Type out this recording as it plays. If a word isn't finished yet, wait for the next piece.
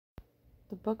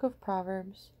The Book of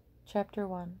Proverbs, Chapter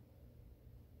 1.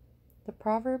 The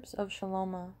Proverbs of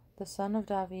Shlomo, the son of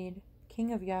David,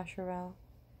 king of Yasharel,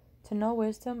 to know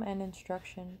wisdom and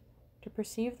instruction, to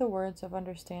perceive the words of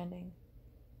understanding,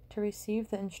 to receive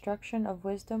the instruction of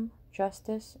wisdom,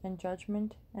 justice, and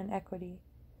judgment, and equity,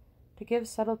 to give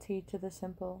subtlety to the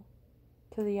simple,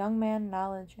 to the young man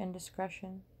knowledge and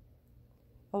discretion.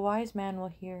 A wise man will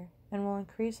hear, and will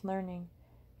increase learning,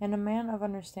 and a man of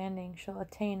understanding shall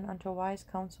attain unto wise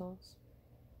counsels.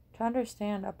 To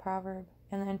understand a proverb,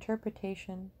 and the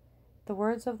interpretation, the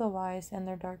words of the wise and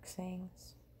their dark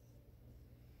sayings.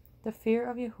 The fear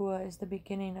of Yahuwah is the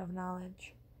beginning of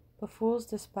knowledge, but fools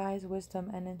despise wisdom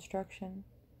and instruction.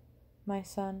 My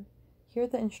son, hear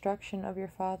the instruction of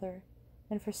your father,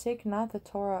 and forsake not the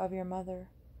Torah of your mother,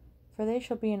 for they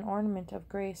shall be an ornament of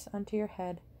grace unto your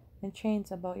head, and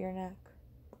chains about your neck.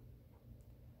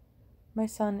 My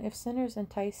son, if sinners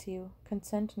entice you,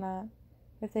 consent not.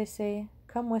 If they say,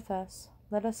 Come with us,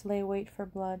 let us lay wait for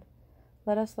blood,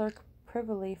 let us lurk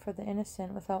privily for the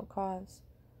innocent without cause.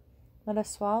 Let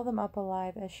us swallow them up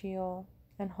alive as Sheol,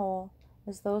 and whole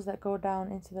as those that go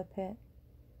down into the pit.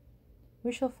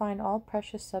 We shall find all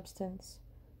precious substance,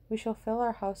 we shall fill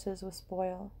our houses with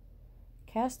spoil.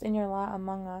 Cast in your lot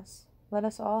among us, let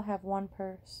us all have one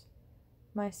purse.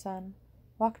 My son,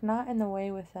 walk not in the way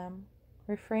with them,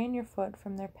 refrain your foot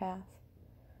from their path.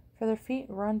 For their feet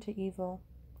run to evil,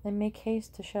 and make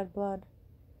haste to shed blood.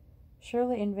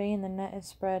 Surely in vain the net is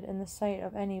spread in the sight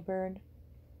of any bird,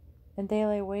 and they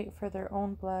lay wait for their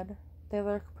own blood, they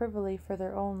lurk privily for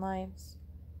their own lives.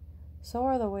 So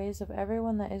are the ways of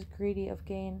everyone that is greedy of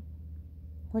gain,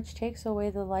 which takes away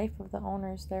the life of the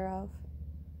owners thereof.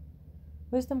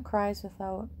 Wisdom cries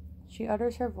without, she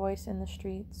utters her voice in the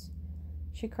streets.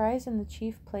 She cries in the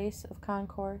chief place of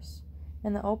concourse,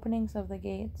 in the openings of the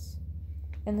gates.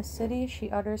 In the city she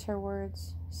utters her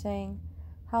words, saying,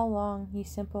 How long, ye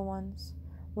simple ones,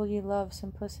 will ye love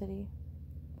simplicity?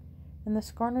 And the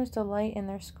scorners delight in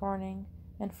their scorning,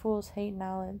 and fools hate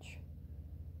knowledge.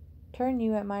 Turn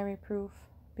you at my reproof.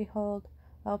 Behold,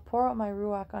 I will pour out my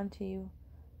ruach unto you.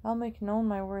 I will make known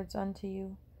my words unto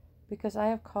you, because I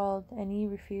have called, and ye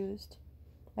refused.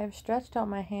 I have stretched out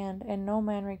my hand, and no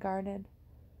man regarded.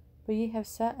 But ye have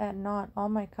set at naught all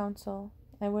my counsel,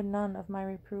 and would none of my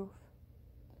reproof.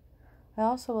 I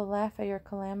also will laugh at your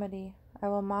calamity, I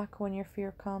will mock when your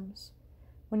fear comes.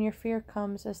 When your fear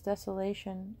comes as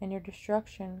desolation, and your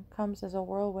destruction comes as a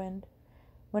whirlwind,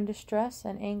 when distress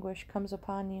and anguish comes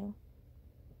upon you.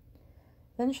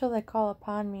 Then shall they call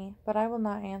upon me, but I will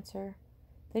not answer.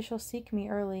 They shall seek me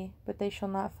early, but they shall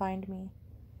not find me.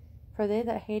 For they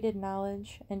that hated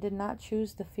knowledge, and did not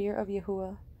choose the fear of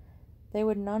Yahuwah, they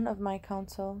would none of my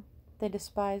counsel, they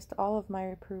despised all of my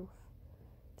reproof.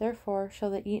 Therefore shall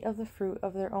they eat of the fruit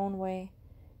of their own way,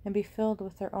 and be filled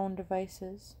with their own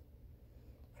devices.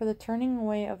 For the turning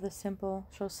away of the simple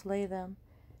shall slay them,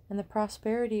 and the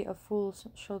prosperity of fools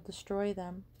shall destroy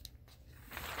them.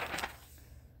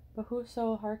 But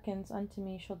whoso hearkens unto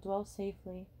me shall dwell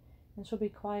safely, and shall be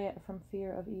quiet from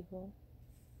fear of evil.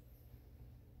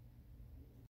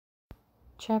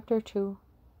 Chapter 2.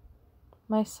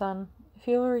 My son, if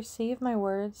you will receive my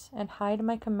words, and hide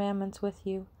my commandments with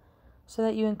you, so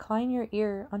that you incline your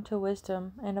ear unto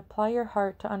wisdom, and apply your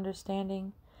heart to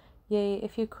understanding, yea,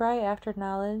 if you cry after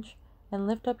knowledge, and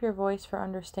lift up your voice for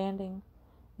understanding,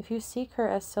 if you seek her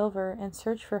as silver, and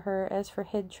search for her as for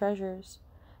hid treasures,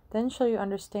 then shall you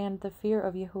understand the fear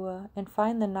of Yahuwah, and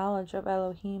find the knowledge of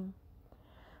Elohim.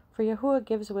 For Yahuwah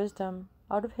gives wisdom,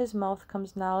 out of his mouth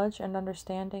comes knowledge and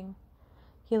understanding.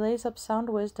 He lays up sound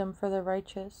wisdom for the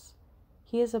righteous.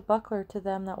 He is a buckler to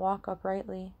them that walk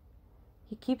uprightly.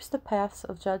 He keeps the paths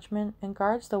of judgment, and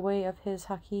guards the way of his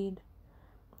Hakid.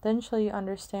 Then shall you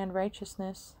understand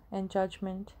righteousness, and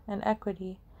judgment, and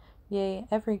equity, yea,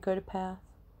 every good path.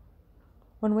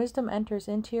 When wisdom enters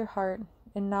into your heart,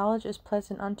 and knowledge is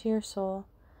pleasant unto your soul,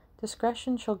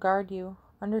 discretion shall guard you,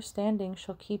 understanding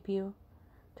shall keep you,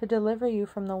 to deliver you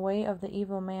from the way of the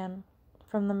evil man,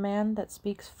 from the man that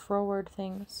speaks froward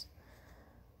things,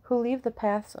 who leave the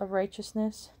paths of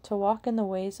righteousness to walk in the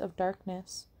ways of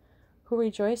darkness, who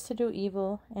rejoice to do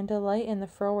evil, and delight in the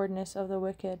frowardness of the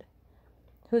wicked,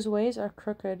 whose ways are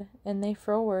crooked, and they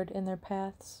froward in their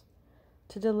paths,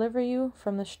 to deliver you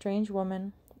from the strange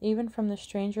woman, even from the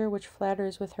stranger which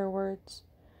flatters with her words,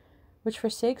 which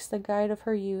forsakes the guide of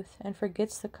her youth, and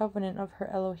forgets the covenant of her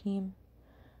Elohim.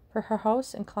 For her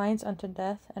house inclines unto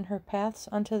death, and her paths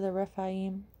unto the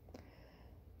Rephaim.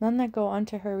 None that go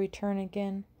unto her return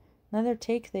again, neither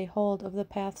take they hold of the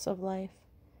paths of life,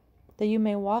 that you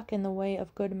may walk in the way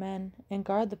of good men, and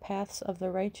guard the paths of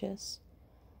the righteous.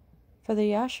 For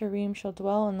the Yasharim shall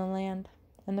dwell in the land,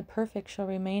 and the perfect shall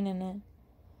remain in it.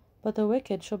 But the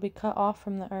wicked shall be cut off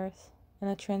from the earth, and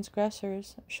the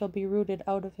transgressors shall be rooted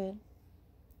out of it.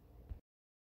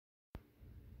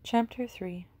 Chapter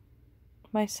 3.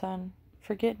 My son,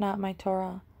 forget not my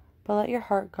Torah, but let your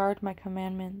heart guard my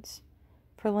commandments.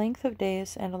 For length of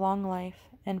days and long life,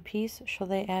 and peace shall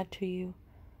they add to you.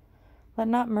 Let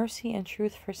not mercy and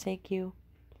truth forsake you.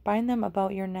 Bind them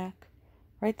about your neck.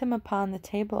 Write them upon the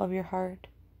table of your heart.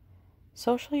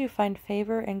 So shall you find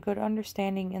favor and good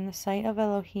understanding in the sight of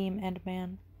Elohim and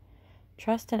man.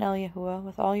 Trust in Yahuwah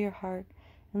with all your heart,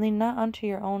 and lean not unto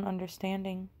your own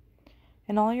understanding.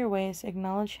 In all your ways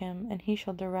acknowledge him, and he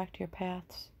shall direct your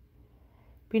paths.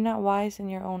 Be not wise in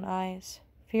your own eyes.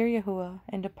 Fear Yahuwah,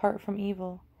 and depart from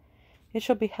evil. It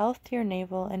shall be health to your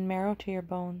navel, and marrow to your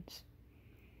bones.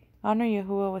 Honor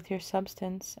Yahuwah with your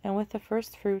substance, and with the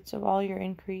first fruits of all your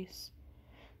increase.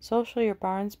 So shall your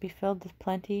barns be filled with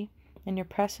plenty, and your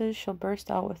presses shall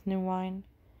burst out with new wine.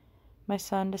 My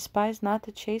son, despise not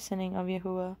the chastening of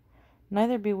Yahuwah,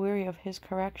 neither be weary of his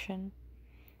correction.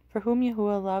 For whom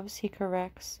Yahuwah loves he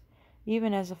corrects,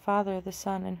 even as a father the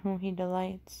son in whom he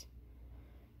delights.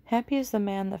 Happy is the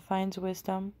man that finds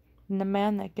wisdom, and the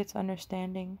man that gets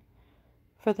understanding.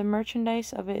 For the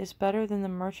merchandise of it is better than the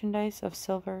merchandise of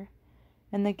silver,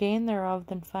 and the gain thereof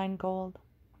than fine gold.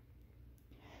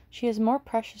 She is more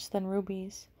precious than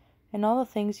rubies, and all the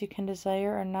things you can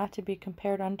desire are not to be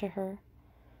compared unto her.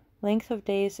 Length of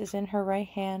days is in her right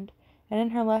hand, and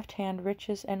in her left hand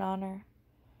riches and honor.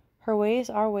 Her ways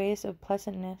are ways of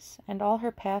pleasantness, and all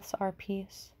her paths are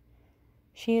peace.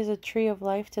 She is a tree of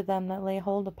life to them that lay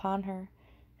hold upon her,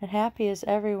 and happy is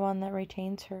every one that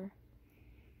retains her.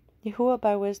 Yahuwah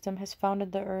by wisdom has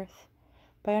founded the earth,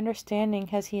 by understanding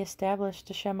has he established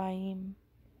the Shemayim.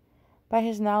 By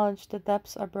his knowledge the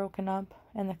depths are broken up,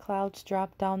 and the clouds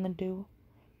drop down the dew.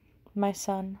 My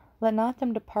son, let not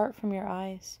them depart from your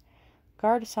eyes.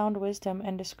 Guard sound wisdom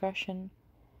and discretion.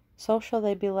 So shall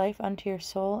they be life unto your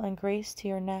soul, and grace to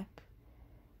your neck.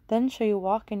 Then shall you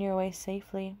walk in your way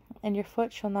safely, and your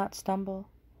foot shall not stumble.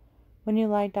 When you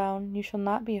lie down, you shall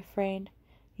not be afraid.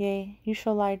 Yea, you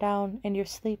shall lie down, and your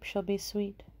sleep shall be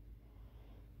sweet.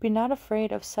 Be not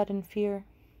afraid of sudden fear,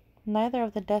 neither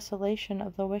of the desolation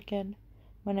of the wicked,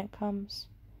 when it comes.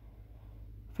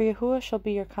 For Yahuwah shall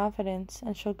be your confidence,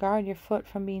 and shall guard your foot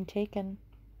from being taken.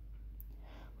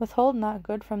 Withhold not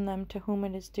good from them to whom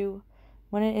it is due,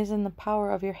 when it is in the power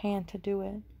of your hand to do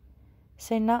it.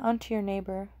 Say not unto your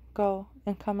neighbor, Go,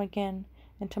 and come again,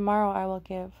 and tomorrow I will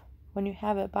give, when you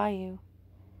have it by you.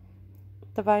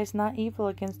 Devise not evil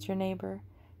against your neighbor,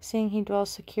 seeing he dwells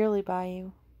securely by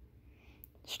you.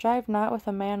 Strive not with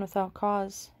a man without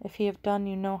cause, if he have done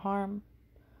you no harm.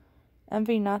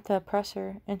 Envy not the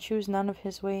oppressor, and choose none of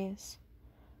his ways.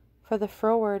 For the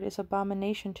froward is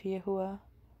abomination to Yahuwah,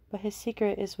 but his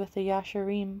secret is with the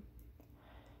Yasharim.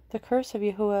 The curse of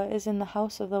Yahuwah is in the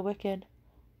house of the wicked,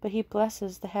 but he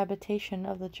blesses the habitation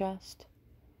of the just.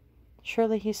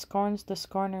 Surely he scorns the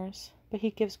scorners, but he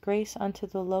gives grace unto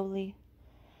the lowly.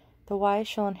 The wise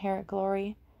shall inherit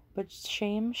glory, but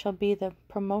shame shall be the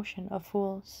promotion of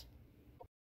fools.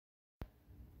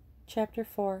 Chapter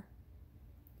 4.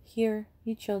 Hear,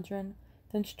 ye children,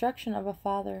 the instruction of a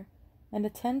father, and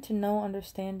attend to no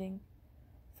understanding.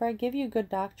 For I give you good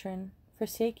doctrine,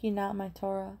 forsake ye not my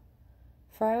Torah.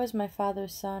 For I was my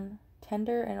father's son,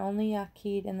 tender and only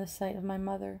Yakid in the sight of my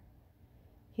mother.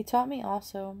 He taught me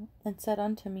also, and said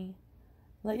unto me,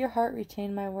 Let your heart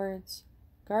retain my words,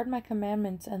 guard my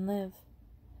commandments, and live.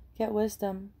 Get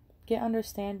wisdom, get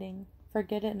understanding,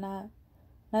 forget it not,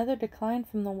 neither decline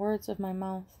from the words of my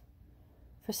mouth.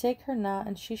 Forsake her not,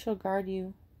 and she shall guard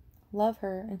you. Love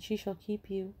her, and she shall keep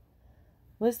you.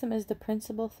 Wisdom is the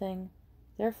principal thing,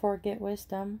 therefore get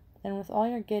wisdom, and with all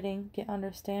your getting, get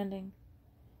understanding.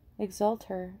 Exalt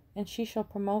her, and she shall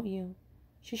promote you.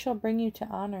 She shall bring you to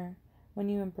honor, when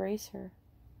you embrace her.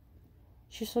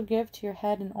 She shall give to your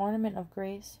head an ornament of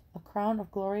grace, a crown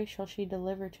of glory shall she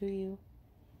deliver to you.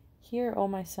 Hear, O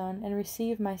my son, and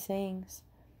receive my sayings,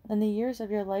 and the years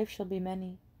of your life shall be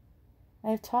many.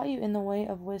 I have taught you in the way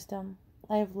of wisdom,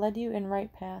 I have led you in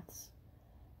right paths.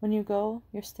 When you go,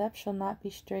 your steps shall not be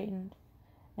straitened,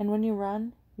 and when you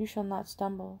run, you shall not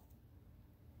stumble.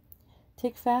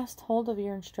 Take fast hold of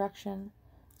your instruction,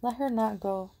 let her not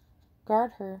go,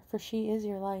 guard her, for she is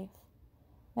your life.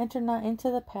 Enter not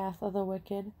into the path of the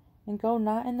wicked, and go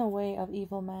not in the way of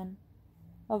evil men.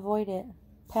 Avoid it,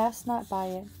 pass not by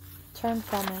it, turn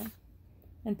from it,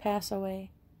 and pass away.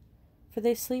 For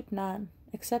they sleep not,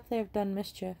 except they have done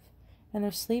mischief, and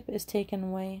their sleep is taken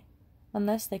away,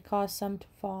 unless they cause some to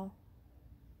fall.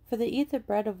 For they eat the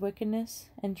bread of wickedness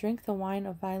and drink the wine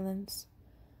of violence.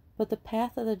 But the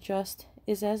path of the just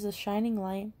is as the shining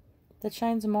light that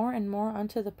shines more and more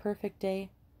unto the perfect day.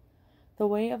 The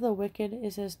way of the wicked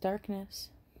is as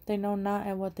darkness. They know not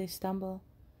at what they stumble.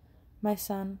 My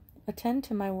son, attend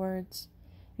to my words.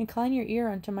 Incline your ear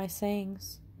unto my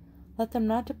sayings. Let them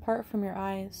not depart from your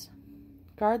eyes.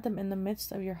 Guard them in the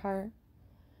midst of your heart.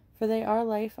 For they are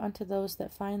life unto those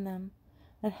that find them,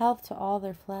 and health to all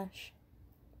their flesh.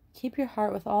 Keep your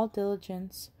heart with all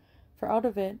diligence, for out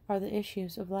of it are the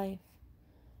issues of life.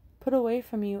 Put away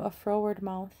from you a froward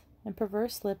mouth, and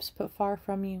perverse lips put far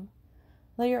from you.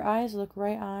 Let your eyes look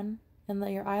right on, and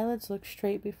let your eyelids look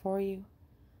straight before you.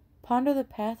 Ponder the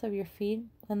path of your feet,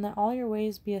 and let all your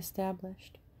ways be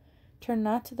established. Turn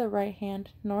not to the right hand,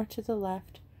 nor to the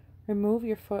left. Remove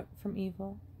your foot from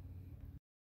evil.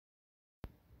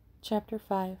 Chapter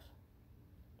 5.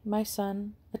 My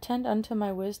son, attend unto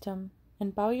my wisdom,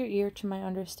 and bow your ear to my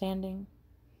understanding,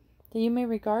 that you may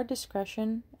regard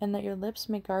discretion, and that your lips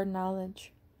may guard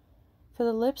knowledge. For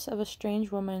the lips of a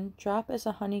strange woman drop as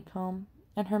a honeycomb,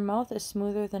 and her mouth is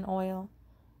smoother than oil,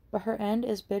 but her end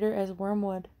is bitter as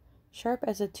wormwood, sharp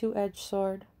as a two-edged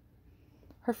sword.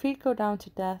 Her feet go down to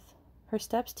death, her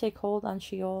steps take hold on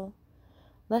Sheol,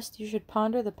 lest you should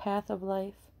ponder the path of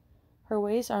life. Her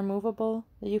ways are movable,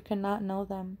 that you cannot know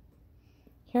them.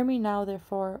 Hear me now,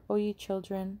 therefore, O ye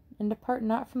children, and depart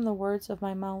not from the words of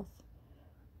my mouth.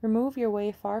 Remove your way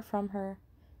far from her,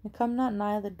 and come not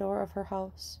nigh the door of her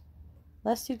house,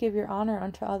 lest you give your honor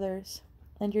unto others,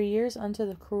 and your years unto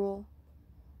the cruel.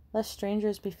 Lest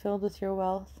strangers be filled with your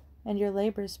wealth, and your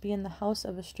labors be in the house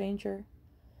of a stranger.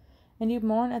 And you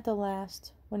mourn at the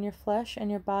last, when your flesh and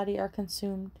your body are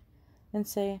consumed, and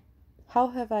say, How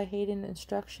have I hated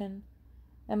instruction,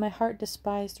 and my heart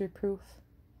despised reproof,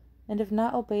 and have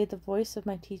not obeyed the voice of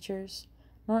my teachers,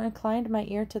 nor inclined my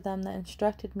ear to them that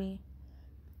instructed me.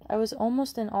 I was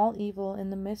almost in all evil in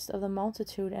the midst of the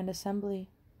multitude and assembly.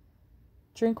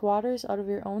 Drink waters out of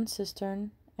your own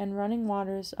cistern, and running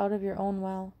waters out of your own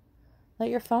well. Let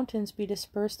your fountains be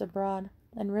dispersed abroad,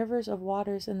 and rivers of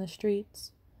waters in the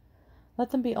streets.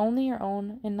 Let them be only your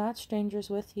own, and not strangers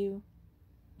with you.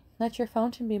 Let your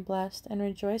fountain be blessed, and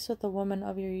rejoice with the woman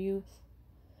of your youth.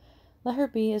 Let her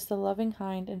be as the loving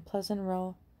hind and pleasant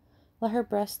roe. Let her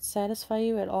breast satisfy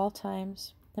you at all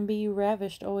times, and be you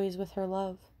ravished always with her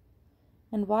love.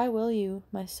 And why will you,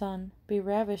 my son, be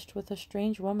ravished with a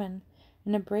strange woman,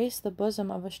 and embrace the bosom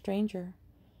of a stranger?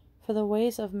 For the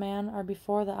ways of man are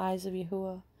before the eyes of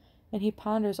Yahuwah, and he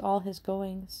ponders all his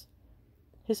goings.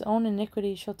 His own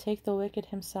iniquity shall take the wicked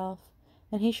himself,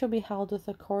 and he shall be held with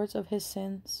the cords of his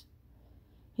sins.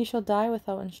 He shall die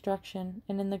without instruction,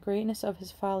 and in the greatness of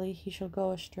his folly he shall go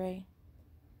astray.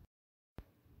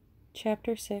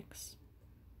 Chapter 6.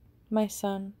 My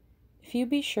son, if you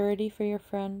be surety for your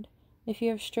friend, if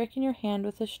you have stricken your hand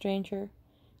with a stranger,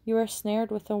 you are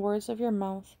snared with the words of your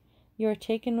mouth, you are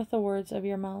taken with the words of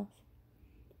your mouth.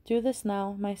 Do this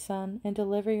now, my son, and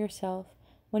deliver yourself.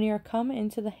 When you are come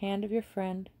into the hand of your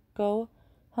friend, go,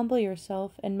 humble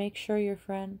yourself, and make sure your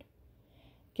friend.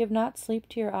 Give not sleep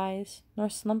to your eyes, nor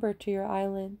slumber to your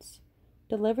eyelids.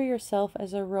 Deliver yourself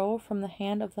as a roe from the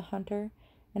hand of the hunter,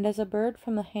 and as a bird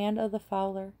from the hand of the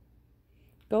fowler.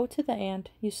 Go to the ant,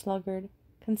 you sluggard,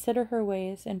 consider her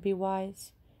ways, and be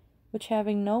wise, which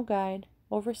having no guide,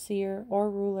 overseer, or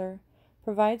ruler,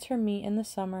 provides her meat in the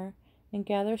summer, and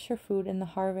gathers her food in the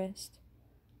harvest.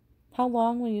 How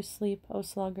long will you sleep, O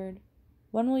sluggard?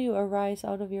 When will you arise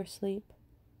out of your sleep?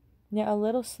 Yet a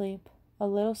little sleep, a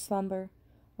little slumber,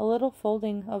 a little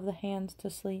folding of the hands to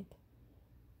sleep.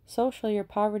 So shall your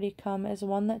poverty come as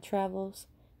one that travels,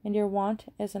 and your want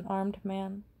as an armed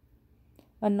man.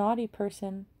 A naughty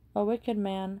person, a wicked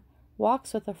man,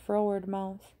 walks with a froward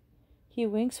mouth. He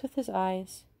winks with his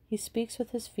eyes, he speaks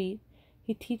with his feet,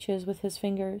 he teaches with his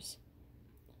fingers.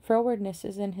 Frowardness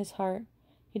is in his heart,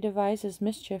 he devises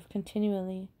mischief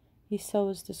continually, he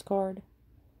sows discord.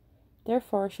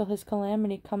 Therefore shall his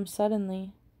calamity come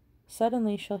suddenly,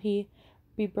 suddenly shall he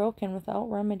be broken without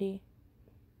remedy.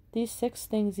 These 6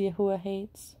 things Yahuwah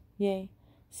hates, yea,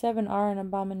 7 are an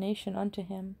abomination unto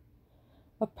him: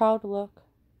 a proud look,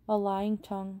 a lying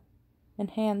tongue,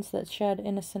 and hands that shed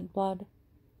innocent blood,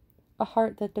 a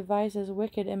heart that devises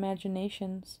wicked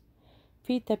imaginations,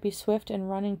 feet that be swift in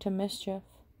running to mischief,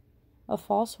 a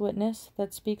false witness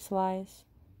that speaks lies,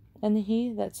 and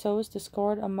he that sows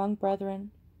discord among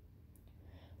brethren.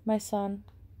 My son,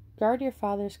 guard your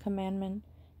father's commandment,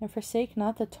 and forsake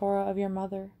not the Torah of your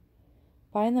mother.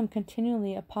 Bind them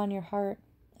continually upon your heart,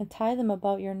 and tie them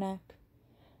about your neck.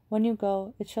 When you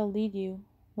go, it shall lead you.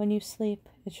 When you sleep,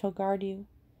 it shall guard you.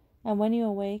 and when you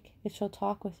awake, it shall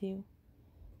talk with you.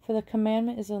 For the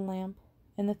commandment is a lamp,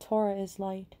 and the Torah is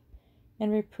light,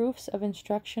 and reproofs of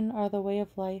instruction are the way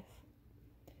of life.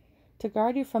 To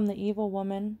guard you from the evil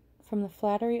woman, from the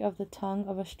flattery of the tongue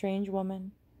of a strange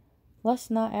woman. Lust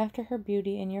not after her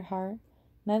beauty in your heart,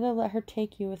 neither let her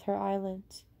take you with her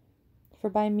eyelids. For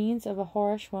by means of a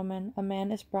whorish woman a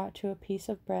man is brought to a piece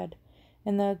of bread,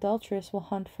 and the adulteress will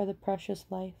hunt for the precious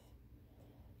life.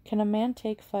 Can a man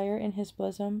take fire in his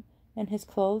bosom, and his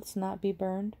clothes not be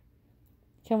burned?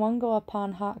 Can one go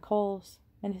upon hot coals,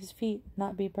 and his feet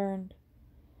not be burned?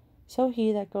 So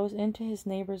he that goes into his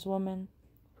neighbor's woman,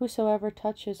 whosoever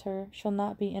touches her shall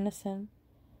not be innocent.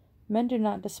 Men do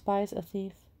not despise a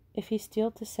thief, if he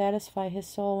steal to satisfy his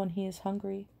soul when he is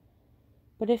hungry.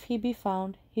 But if he be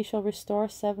found, he shall restore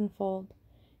sevenfold.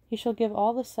 He shall give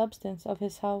all the substance of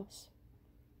his house.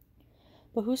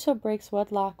 But whoso breaks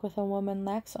wedlock with a woman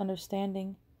lacks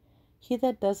understanding. He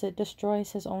that does it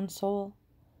destroys his own soul.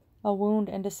 A wound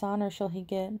and dishonor shall he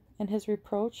get, and his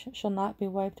reproach shall not be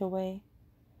wiped away.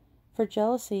 For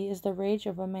jealousy is the rage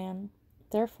of a man,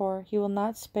 therefore he will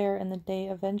not spare in the day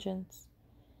of vengeance.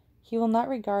 He will not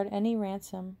regard any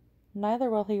ransom, neither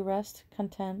will he rest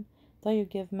content, though you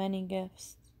give many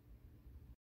gifts.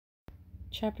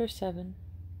 Chapter 7.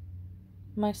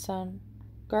 My son,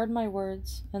 guard my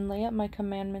words, and lay up my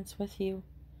commandments with you.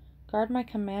 Guard my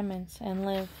commandments, and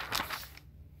live.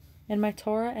 And my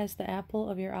Torah as the apple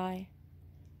of your eye.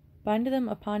 Bind them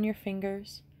upon your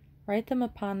fingers, write them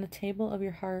upon the table of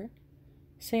your heart.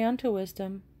 Say unto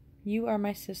wisdom, You are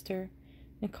my sister,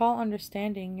 and call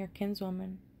understanding your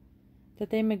kinswoman,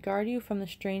 that they may guard you from the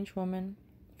strange woman,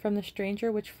 from the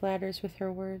stranger which flatters with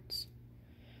her words.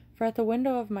 For at the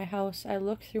window of my house I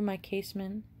looked through my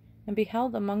casement, and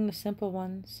beheld among the simple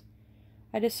ones.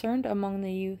 I discerned among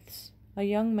the youths a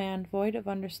young man void of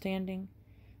understanding,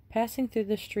 passing through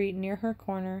the street near her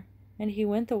corner, and he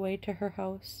went the way to her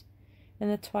house, in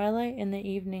the twilight, in the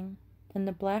evening, in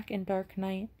the black and dark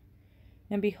night.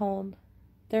 And behold,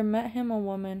 there met him a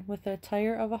woman with the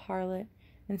attire of a harlot,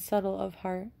 and subtle of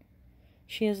heart.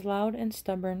 She is loud and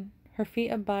stubborn, her feet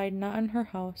abide not in her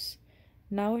house.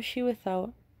 Now is she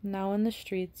without, now in the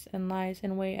streets, and lies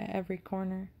in wait at every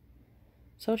corner.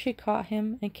 So she caught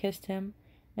him, and kissed him,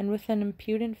 and with an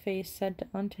impudent face said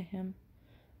unto him,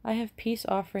 I have peace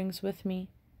offerings with me.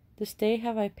 This day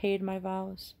have I paid my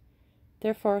vows.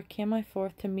 Therefore came I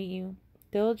forth to meet you,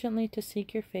 diligently to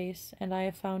seek your face, and I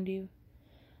have found you.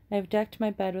 I have decked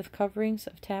my bed with coverings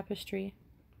of tapestry,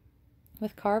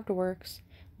 with carved works,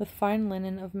 with fine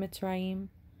linen of Mitzrayim.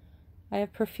 I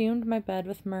have perfumed my bed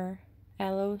with myrrh,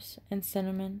 aloes, and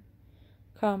cinnamon.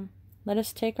 Come, let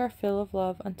us take our fill of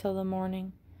love until the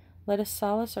morning. Let us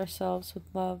solace ourselves with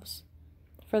loves.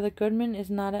 For the goodman is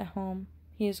not at home,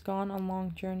 he is gone a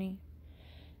long journey.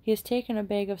 He has taken a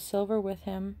bag of silver with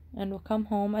him, and will come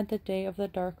home at the day of the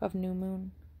dark of new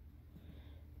moon.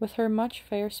 With her much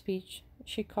fair speech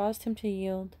she caused him to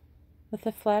yield. With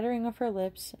the flattering of her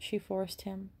lips she forced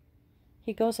him.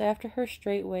 He goes after her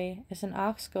straightway, as an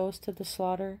ox goes to the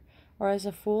slaughter, or as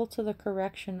a fool to the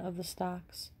correction of the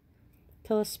stocks,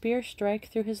 till a spear strike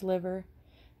through his liver,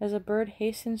 as a bird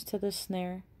hastens to the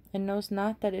snare, and knows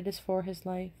not that it is for his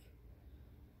life.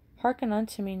 Hearken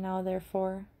unto me now,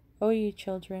 therefore, O ye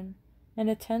children, and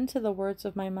attend to the words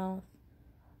of my mouth.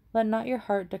 Let not your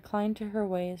heart decline to her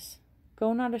ways.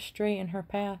 Go not astray in her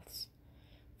paths.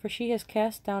 For she has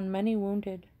cast down many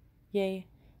wounded, yea,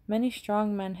 many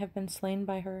strong men have been slain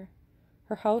by her.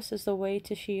 Her house is the way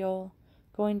to Sheol,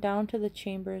 going down to the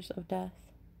chambers of death.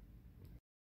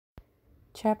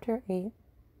 Chapter 8.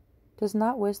 Does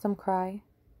not wisdom cry,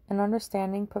 and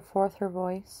understanding put forth her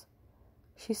voice?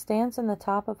 She stands in the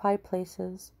top of high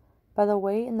places, by the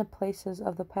way in the places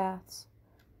of the paths.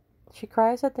 She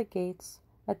cries at the gates,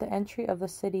 at the entry of the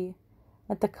city,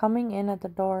 at the coming in at the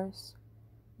doors.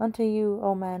 Unto you,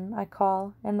 O men, I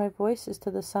call, and my voice is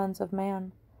to the sons of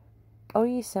man. O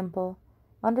ye simple,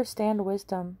 understand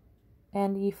wisdom,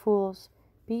 and ye fools,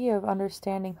 be ye of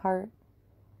understanding heart.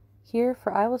 Hear,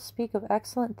 for I will speak of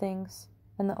excellent things,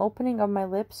 and the opening of my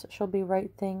lips shall be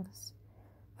right things.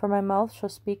 For my mouth shall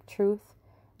speak truth,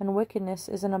 and wickedness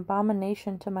is an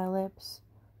abomination to my lips.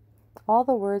 All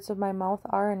the words of my mouth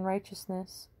are in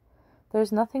righteousness. There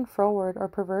is nothing froward or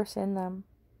perverse in them.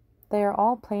 They are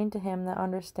all plain to him that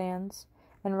understands,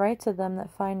 and right to them that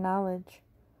find knowledge.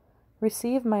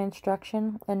 Receive my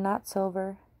instruction, and not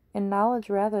silver, and knowledge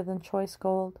rather than choice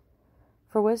gold.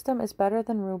 For wisdom is better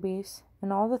than rubies,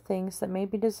 and all the things that may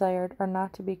be desired are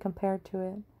not to be compared to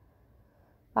it.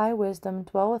 I, wisdom,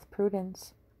 dwell with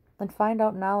prudence, and find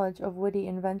out knowledge of witty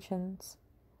inventions.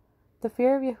 The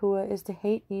fear of Yahuwah is to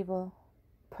hate evil.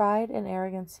 Pride and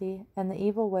arrogancy, and the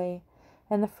evil way,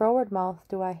 and the froward mouth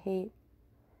do I hate.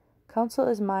 Counsel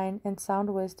is mine, and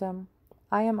sound wisdom.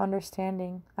 I am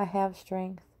understanding, I have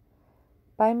strength.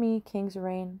 By me kings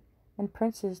reign, and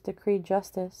princes decree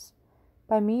justice.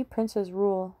 By me princes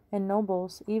rule, and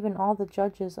nobles, even all the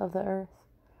judges of the earth.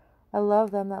 I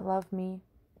love them that love me,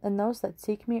 and those that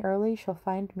seek me early shall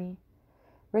find me.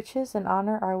 Riches and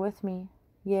honor are with me,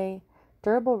 yea,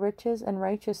 durable riches and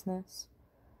righteousness.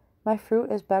 My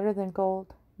fruit is better than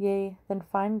gold, yea, than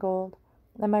fine gold,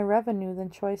 and my revenue than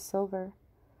choice silver.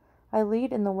 I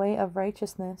lead in the way of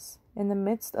righteousness, in the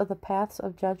midst of the paths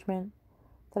of judgment,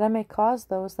 that I may cause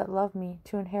those that love me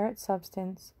to inherit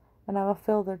substance, and I will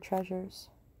fill their treasures.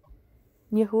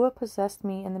 Yahuwah possessed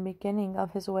me in the beginning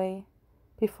of his way,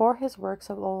 before his works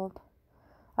of old.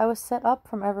 I was set up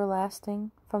from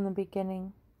everlasting, from the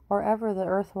beginning, or ever the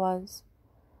earth was.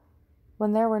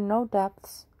 When there were no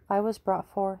depths, I was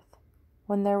brought forth,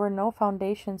 when there were no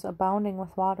foundations abounding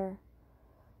with water.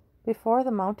 Before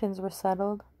the mountains were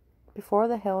settled, before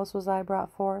the hills was I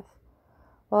brought forth,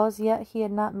 while as yet he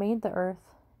had not made the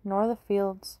earth, nor the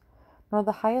fields, nor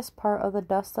the highest part of the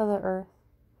dust of the earth.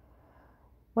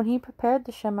 When he prepared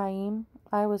the Shemaim,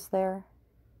 I was there.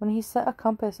 When he set a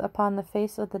compass upon the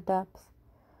face of the depth,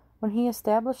 when he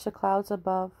established the clouds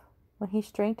above, when he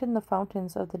strengthened the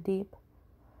fountains of the deep,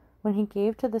 when he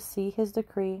gave to the sea his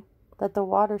decree, that the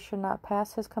waters should not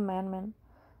pass his commandment,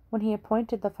 when he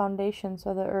appointed the foundations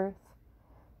of the earth.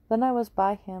 Then I was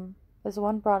by him, as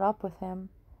one brought up with him,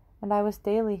 and I was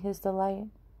daily his delight,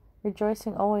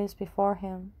 rejoicing always before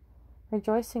him,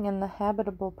 rejoicing in the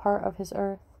habitable part of his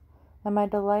earth, and my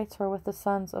delights were with the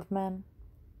sons of men.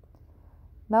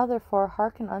 Now therefore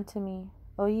hearken unto me,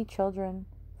 O ye children,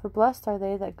 for blessed are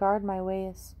they that guard my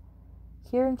ways.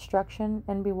 Hear instruction,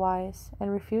 and be wise,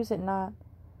 and refuse it not.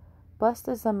 Blessed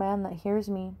is the man that hears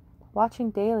me,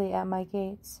 watching daily at my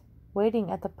gates,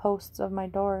 waiting at the posts of my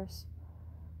doors.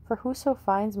 For whoso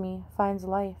finds me finds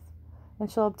life, and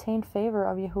shall obtain favor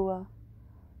of Yahuwah.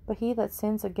 But he that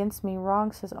sins against me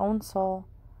wrongs his own soul.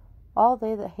 All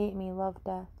they that hate me love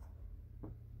death.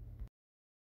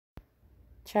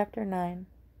 Chapter 9.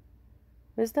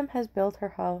 Wisdom has built her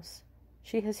house.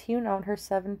 She has hewn out her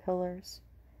 7 pillars.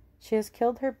 She has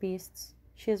killed her beasts.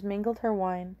 She has mingled her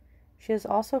wine. She has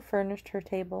also furnished her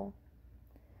table.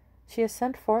 She has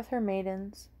sent forth her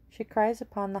maidens. She cries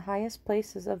upon the highest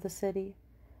places of the city.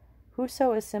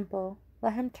 Whoso is simple,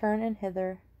 let him turn in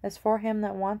hither. As for him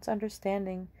that wants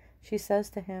understanding, she says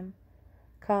to him,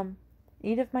 Come,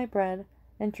 eat of my bread,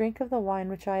 and drink of the wine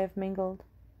which I have mingled.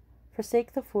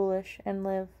 Forsake the foolish, and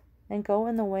live, and go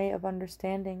in the way of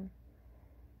understanding.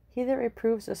 He that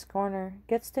reproves a scorner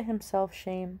gets to himself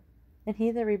shame, and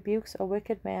he that rebukes a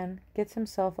wicked man gets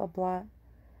himself a blot.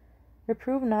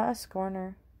 Reprove not a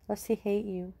scorner, lest he hate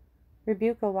you.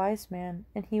 Rebuke a wise man,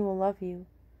 and he will love you.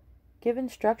 Give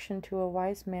instruction to a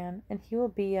wise man, and he will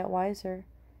be yet wiser.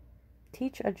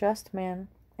 Teach a just man,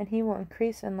 and he will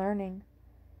increase in learning.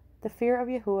 The fear of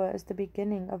Yahuwah is the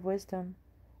beginning of wisdom,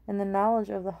 and the knowledge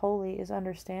of the holy is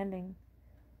understanding.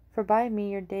 For by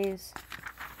me your days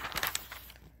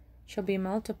shall be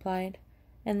multiplied,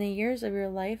 and the years of your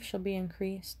life shall be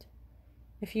increased.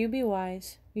 If you be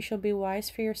wise, you shall be wise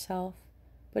for yourself,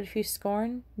 but if you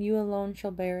scorn, you alone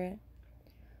shall bear it.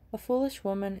 A foolish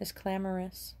woman is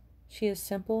clamorous. She is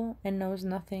simple and knows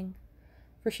nothing,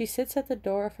 for she sits at the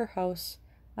door of her house,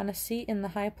 on a seat in the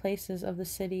high places of the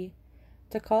city,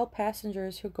 to call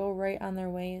passengers who go right on their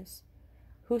ways.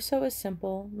 Whoso is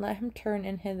simple, let him turn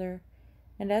in hither.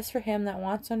 And as for him that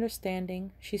wants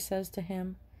understanding, she says to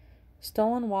him,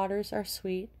 Stolen waters are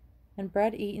sweet, and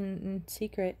bread eaten in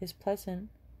secret is pleasant.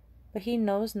 But he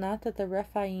knows not that the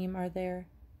Rephaim are there,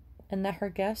 and that her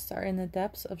guests are in the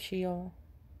depths of Sheol.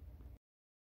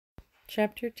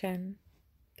 Chapter 10.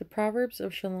 The Proverbs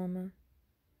of Shalomo.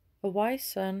 A wise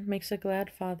son makes a glad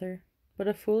father, but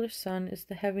a foolish son is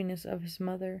the heaviness of his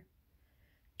mother.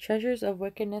 Treasures of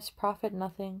wickedness profit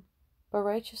nothing, but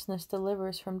righteousness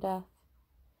delivers from death.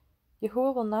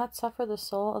 Yahuwah will not suffer the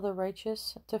soul of the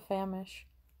righteous to famish,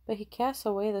 but he casts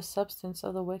away the substance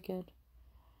of the wicked.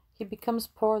 He becomes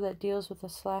poor that deals with a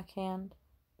slack hand,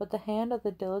 but the hand of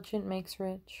the diligent makes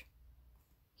rich.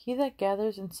 He that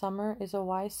gathers in summer is a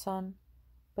wise son,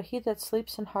 but he that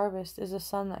sleeps in harvest is a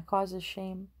son that causes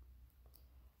shame.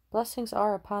 Blessings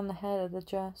are upon the head of the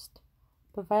just,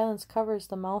 but violence covers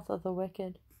the mouth of the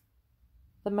wicked.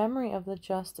 The memory of the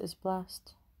just is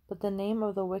blessed, but the name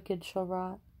of the wicked shall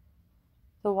rot.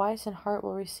 The wise in heart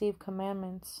will receive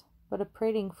commandments, but a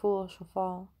prating fool shall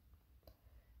fall.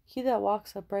 He that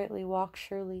walks uprightly walks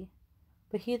surely,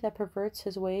 but he that perverts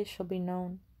his ways shall be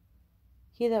known.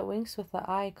 He that winks with the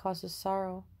eye causes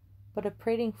sorrow, but a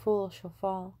prating fool shall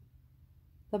fall.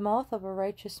 The mouth of a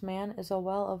righteous man is a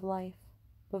well of life,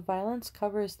 but violence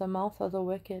covers the mouth of the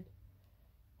wicked.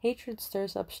 Hatred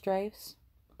stirs up strifes,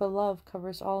 but love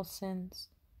covers all sins.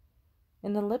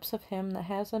 In the lips of him that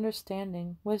has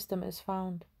understanding wisdom is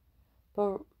found,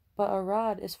 but a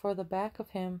rod is for the back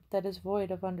of him that is void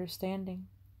of understanding.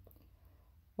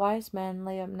 Wise men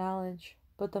lay up knowledge,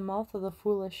 but the mouth of the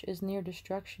foolish is near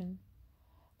destruction.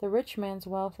 The rich man's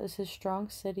wealth is his strong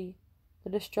city,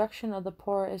 the destruction of the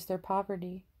poor is their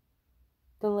poverty.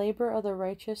 The labor of the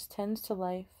righteous tends to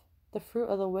life, the fruit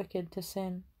of the wicked to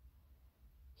sin.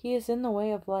 He is in the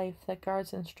way of life that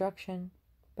guards instruction,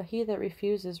 but he that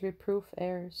refuses reproof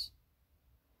errs.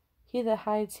 He that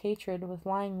hides hatred with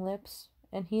lying lips,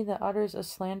 and he that utters a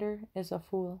slander is a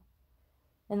fool.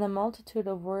 In the multitude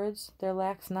of words there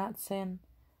lacks not sin,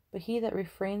 but he that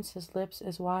refrains his lips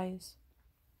is wise.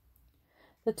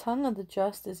 The tongue of the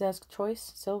just is as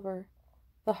choice silver,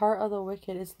 the heart of the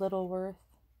wicked is little worth.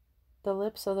 The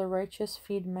lips of the righteous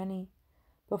feed many,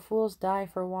 but fools die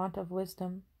for want of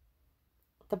wisdom.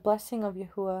 The blessing of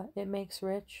Yahuwah it makes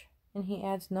rich, and he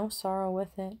adds no sorrow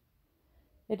with it.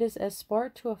 It is as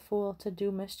sport to a fool to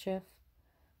do mischief,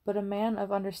 but a man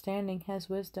of understanding has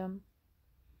wisdom.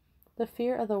 The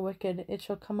fear of the wicked it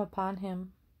shall come upon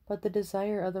him, but the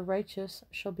desire of the righteous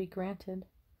shall be granted.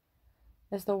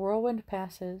 As the whirlwind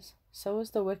passes, so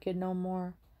is the wicked no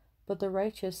more, but the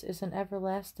righteous is an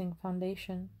everlasting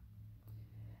foundation.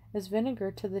 As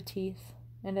vinegar to the teeth,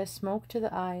 and as smoke to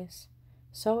the eyes,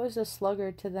 so is the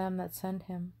sluggard to them that send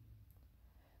him.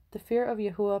 The fear of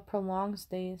Yahuwah prolongs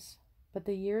days, but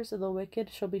the years of the wicked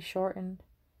shall be shortened.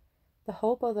 The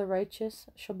hope of the righteous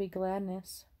shall be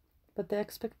gladness, but the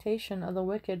expectation of the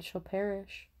wicked shall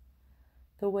perish.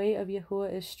 The way of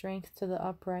Yahuwah is strength to the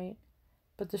upright,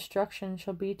 but destruction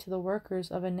shall be to the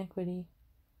workers of iniquity.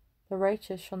 The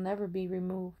righteous shall never be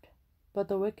removed, but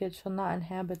the wicked shall not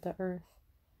inhabit the earth.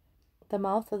 The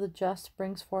mouth of the just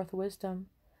brings forth wisdom,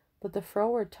 but the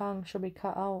froward tongue shall be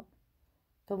cut out.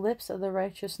 The lips of the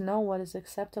righteous know what is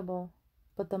acceptable,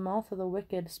 but the mouth of the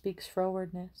wicked speaks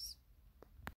frowardness.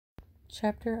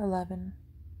 Chapter 11.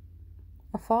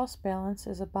 A false balance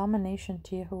is abomination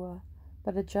to Yahuwah,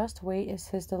 but a just weight is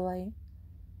his delight.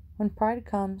 When pride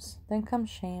comes, then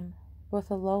comes shame, but with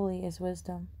the lowly is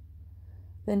wisdom.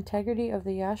 The integrity of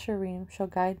the Yasharim shall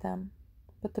guide them,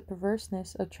 but the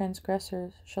perverseness of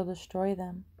transgressors shall destroy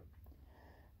them.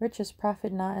 Riches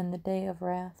profit not in the day of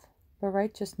wrath, but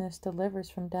righteousness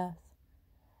delivers from death.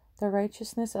 The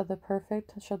righteousness of the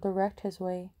perfect shall direct his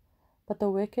way, but the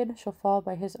wicked shall fall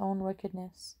by his own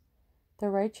wickedness.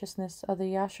 The righteousness of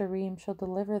the Yasharim shall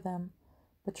deliver them,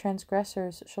 but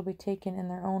transgressors shall be taken in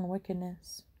their own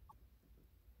wickedness.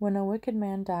 When a wicked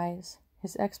man dies,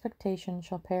 his expectation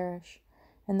shall perish,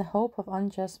 and the hope of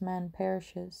unjust men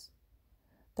perishes.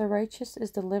 The righteous is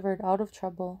delivered out of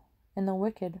trouble, and the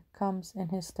wicked comes in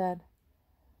his stead.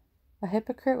 A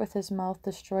hypocrite with his mouth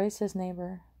destroys his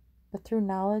neighbor, but through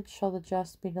knowledge shall the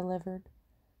just be delivered.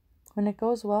 When it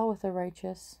goes well with the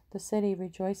righteous, the city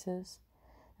rejoices,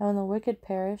 and when the wicked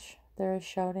perish, there is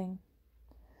shouting.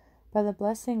 By the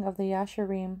blessing of the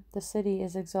Yasharim, the city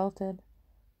is exalted,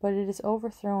 but it is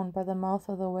overthrown by the mouth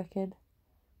of the wicked.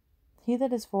 He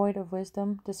that is void of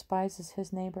wisdom despises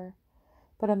his neighbor,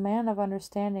 but a man of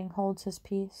understanding holds his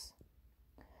peace.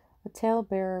 A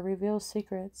talebearer reveals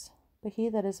secrets, but he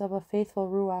that is of a faithful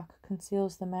ruach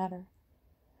conceals the matter.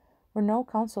 Where no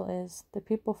counsel is, the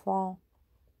people fall,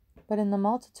 but in the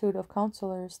multitude of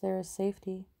counselors there is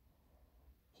safety.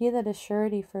 He that is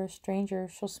surety for a stranger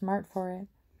shall smart for it,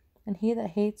 and he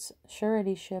that hates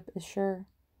suretyship is sure.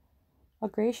 A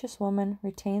gracious woman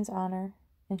retains honor,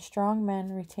 and strong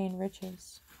men retain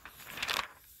riches.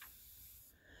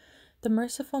 The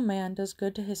merciful man does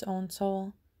good to his own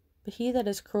soul, but he that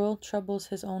is cruel troubles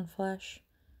his own flesh.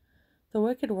 The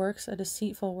wicked works a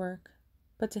deceitful work,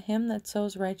 but to him that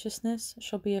sows righteousness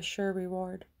shall be a sure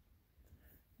reward.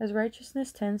 As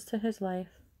righteousness tends to his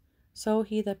life, so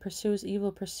he that pursues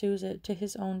evil pursues it to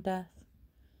his own death.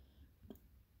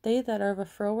 They that are of a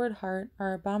froward heart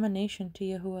are abomination to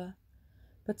Yahuwah,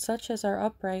 but such as are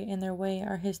upright in their way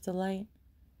are his delight.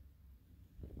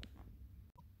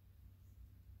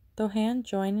 Though hand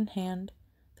join in hand,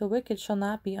 the wicked shall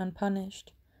not be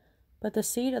unpunished, but the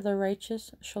seed of the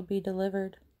righteous shall be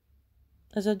delivered.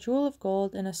 As a jewel of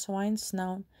gold in a swine's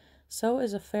snout, so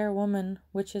is a fair woman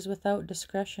which is without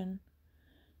discretion.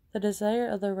 The desire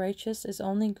of the righteous is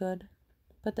only good,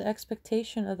 but the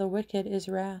expectation of the wicked is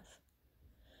wrath.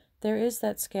 There is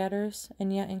that scatters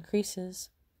and yet increases,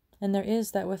 and there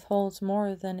is that withholds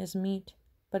more than is meet,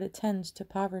 but it tends to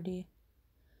poverty.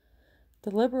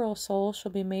 The liberal soul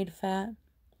shall be made fat,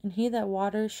 and he that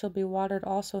waters shall be watered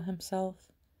also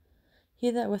himself. He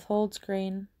that withholds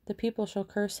grain, the people shall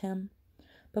curse him,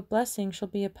 but blessing shall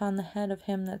be upon the head of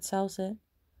him that sells it.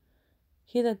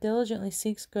 He that diligently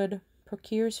seeks good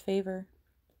procures favor,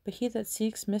 but he that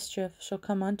seeks mischief shall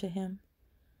come unto him.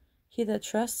 He that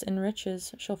trusts in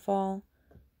riches shall fall,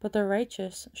 but the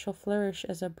righteous shall flourish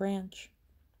as a branch.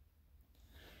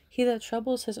 He that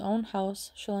troubles his own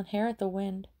house shall inherit the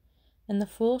wind, and the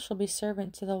fool shall be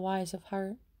servant to the wise of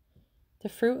heart. The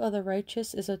fruit of the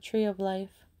righteous is a tree of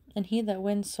life, and he that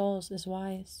wins souls is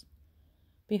wise.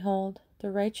 Behold,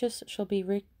 the righteous shall be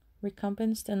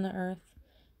recompensed in the earth,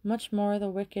 much more the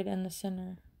wicked and the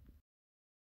sinner.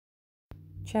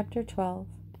 Chapter 12.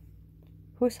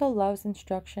 Whoso loves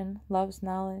instruction loves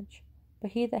knowledge,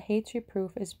 but he that hates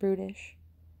reproof is brutish.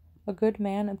 A good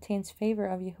man obtains favor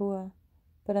of Yahuwah,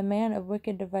 but a man of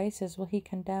wicked devices will he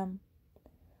condemn.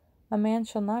 A man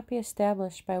shall not be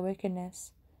established by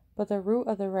wickedness, but the root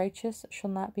of the righteous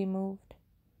shall not be moved.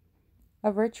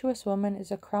 A virtuous woman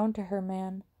is a crown to her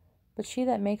man, but she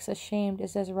that makes ashamed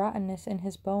is as rottenness in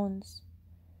his bones.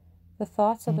 The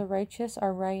thoughts of the righteous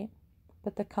are right,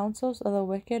 but the counsels of the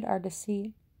wicked are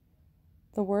deceit.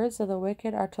 The words of the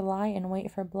wicked are to lie in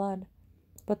wait for blood,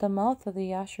 but the mouth of the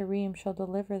Yasharim shall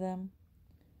deliver them.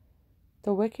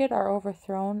 The wicked are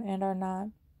overthrown and are not,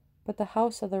 but the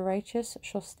house of the righteous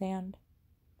shall stand.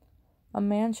 A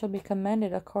man shall be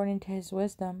commended according to his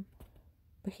wisdom,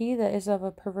 but he that is of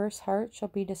a perverse heart shall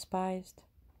be despised.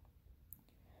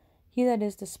 He that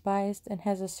is despised and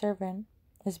has a servant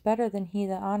is better than he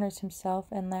that honors himself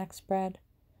and lacks bread.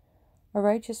 A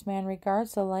righteous man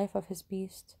regards the life of his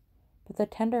beast, but the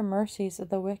tender mercies of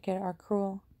the wicked are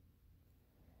cruel.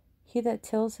 He that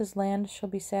tills his land shall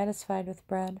be satisfied with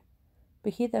bread,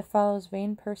 but he that follows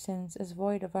vain persons is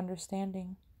void of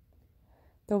understanding.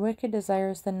 The wicked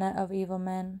desires the net of evil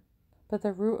men, but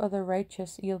the root of the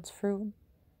righteous yields fruit.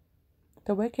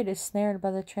 The wicked is snared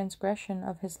by the transgression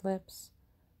of his lips,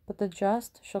 but the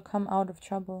just shall come out of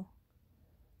trouble.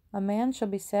 A man shall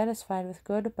be satisfied with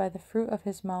good by the fruit of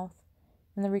his mouth,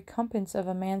 and the recompense of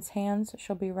a man's hands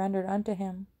shall be rendered unto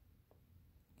him.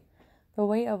 The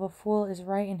way of a fool is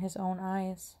right in his own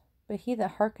eyes, but he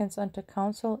that hearkens unto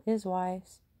counsel is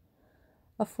wise.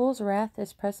 A fool's wrath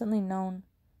is presently known,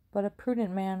 but a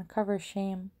prudent man covers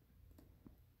shame.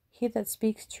 He that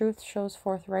speaks truth shows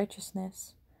forth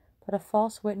righteousness, but a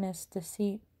false witness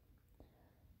deceit.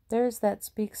 There is that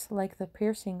speaks like the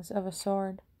piercings of a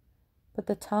sword, but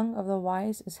the tongue of the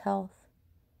wise is health.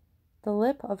 The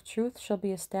lip of truth shall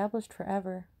be established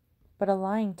forever, but a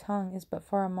lying tongue is but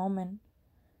for a moment.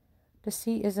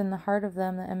 Deceit is in the heart of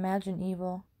them that imagine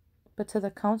evil, but to the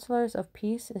counselors of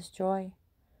peace is joy.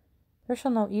 There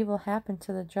shall no evil happen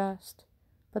to the just,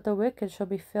 but the wicked shall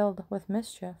be filled with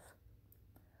mischief.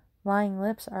 Lying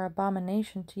lips are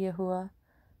abomination to Yahuwah,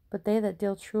 but they that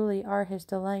deal truly are his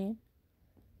delight.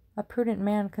 A prudent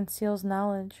man conceals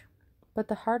knowledge, but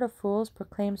the heart of fools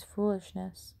proclaims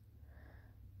foolishness.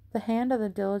 The hand of the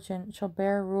diligent shall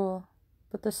bear rule,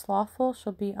 but the slothful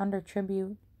shall be under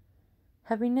tribute.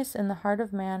 Heaviness in the heart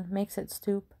of man makes it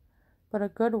stoop, but a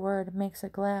good word makes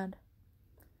it glad.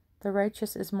 The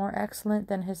righteous is more excellent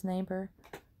than his neighbor,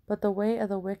 but the way of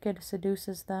the wicked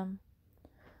seduces them.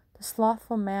 The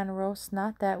slothful man roasts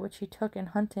not that which he took in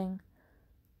hunting,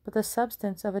 but the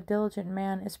substance of a diligent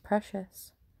man is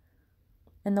precious.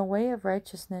 In the way of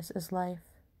righteousness is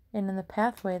life, and in the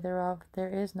pathway thereof there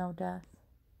is no death.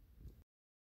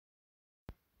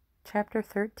 Chapter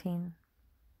 13.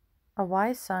 A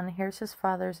wise son hears his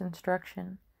father's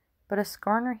instruction, but a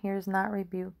scorner hears not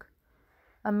rebuke.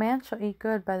 A man shall eat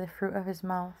good by the fruit of his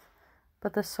mouth,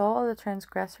 but the soul of the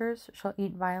transgressors shall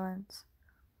eat violence.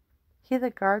 He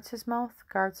that guards his mouth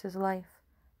guards his life,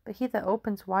 but he that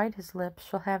opens wide his lips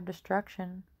shall have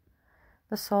destruction.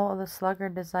 The soul of the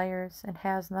sluggard desires and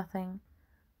has nothing,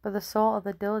 but the soul of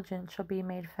the diligent shall be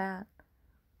made fat.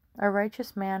 A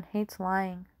righteous man hates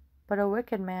lying, but a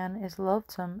wicked man is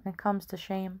loathsome and comes to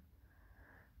shame.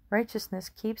 Righteousness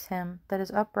keeps him that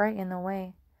is upright in the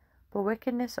way, but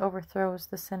wickedness overthrows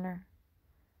the sinner.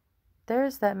 There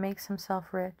is that makes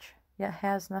himself rich, yet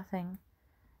has nothing.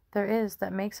 There is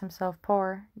that makes himself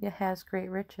poor, yet has great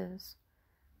riches.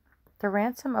 The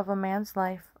ransom of a man's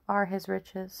life are his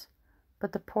riches,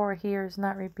 but the poor hears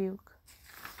not rebuke.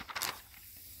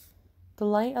 The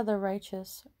light of the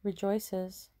righteous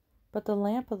rejoices, but the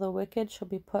lamp of the wicked shall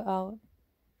be put out.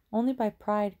 Only by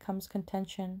pride comes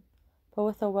contention, but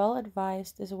with the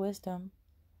well-advised is wisdom.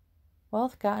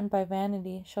 Wealth gotten by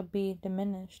vanity shall be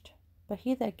diminished, but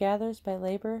he that gathers by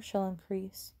labor shall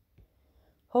increase.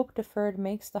 Hope deferred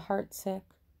makes the heart sick,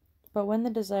 but when the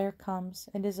desire comes,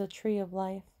 it is a tree of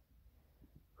life.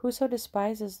 Whoso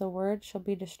despises the word shall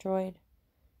be destroyed,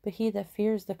 but he that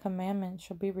fears the commandment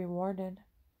shall be rewarded.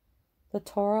 The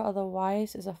Torah of the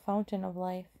wise is a fountain of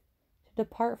life, to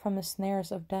depart from the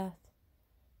snares of death.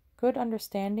 Good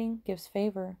understanding gives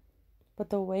favor, but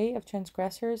the way of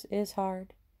transgressors is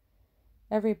hard.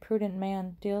 Every prudent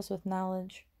man deals with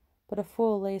knowledge, but a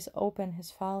fool lays open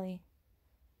his folly.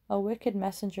 A wicked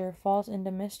messenger falls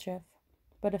into mischief,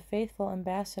 but a faithful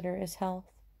ambassador is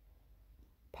health.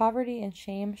 Poverty and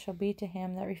shame shall be to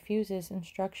him that refuses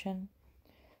instruction,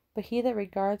 but he that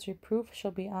regards reproof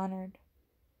shall be honored.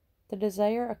 The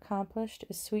desire accomplished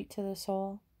is sweet to the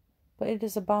soul, but it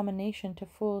is abomination to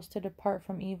fools to depart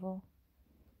from evil.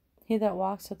 He that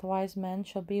walks with wise men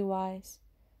shall be wise,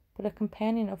 but a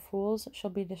companion of fools shall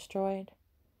be destroyed.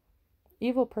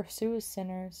 Evil pursues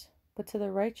sinners, but to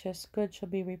the righteous good shall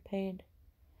be repaid.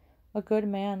 A good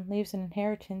man leaves an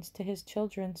inheritance to his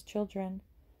children's children,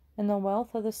 and the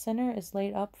wealth of the sinner is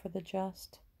laid up for the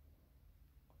just.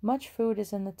 Much food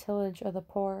is in the tillage of the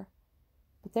poor,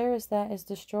 but there is that is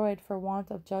destroyed for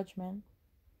want of judgment.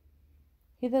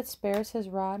 He that spares his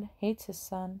rod hates his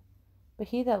son, but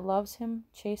he that loves him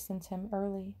chastens him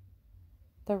early.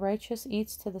 The righteous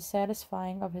eats to the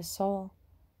satisfying of his soul,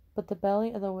 but the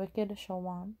belly of the wicked shall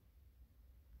want.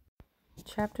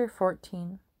 Chapter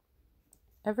 14.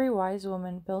 Every wise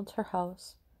woman builds her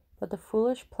house, but the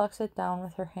foolish plucks it down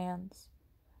with her hands.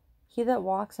 He that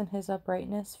walks in his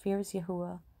uprightness fears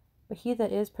Yahuwah, but he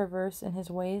that is perverse in his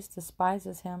ways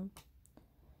despises him.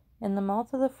 In the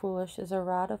mouth of the foolish is a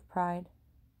rod of pride,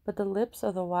 but the lips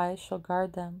of the wise shall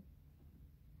guard them.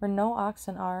 Where no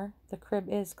oxen are, the crib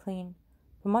is clean,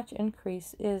 but much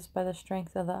increase is by the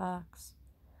strength of the ox.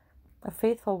 A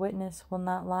faithful witness will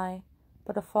not lie,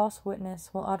 but a false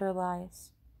witness will utter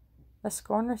lies. A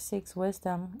scorner seeks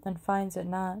wisdom, and finds it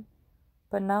not,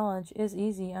 but knowledge is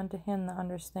easy unto him that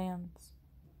understands.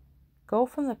 Go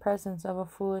from the presence of a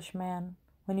foolish man,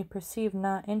 when you perceive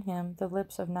not in him the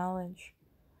lips of knowledge.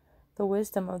 The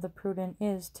wisdom of the prudent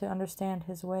is to understand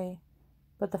his way,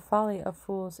 but the folly of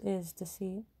fools is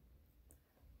deceit.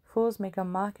 Fools make a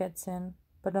mock at sin,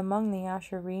 but among the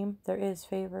Yasharim there is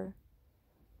favor.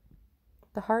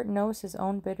 The heart knows his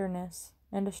own bitterness,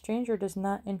 and a stranger does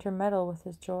not intermeddle with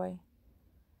his joy.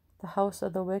 The house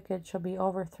of the wicked shall be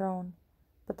overthrown,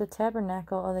 but the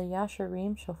tabernacle of the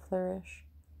Yasharim shall flourish.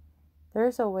 There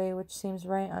is a way which seems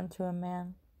right unto a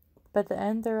man, but the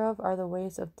end thereof are the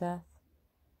ways of death.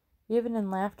 Even in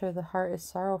laughter the heart is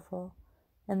sorrowful,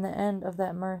 and the end of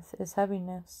that mirth is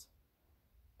heaviness.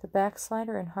 The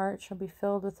backslider in heart shall be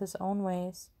filled with his own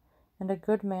ways, and a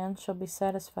good man shall be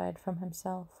satisfied from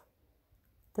himself.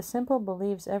 The simple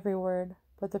believes every word,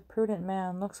 but the prudent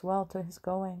man looks well to his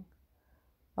going.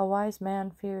 A wise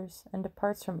man fears and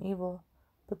departs from evil,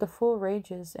 but the fool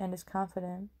rages and is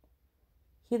confident.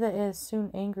 He that is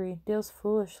soon angry deals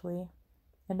foolishly,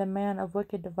 and a man of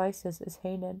wicked devices is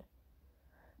hated.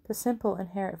 The simple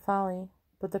inherit folly,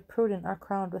 but the prudent are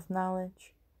crowned with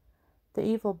knowledge. The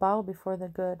evil bow before the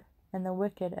good, and the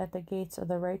wicked at the gates of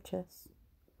the righteous.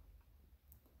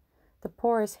 The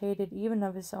poor is hated even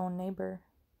of his own neighbor,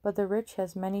 but the rich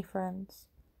has many friends.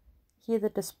 He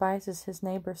that despises his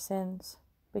neighbor sins,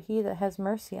 but he that has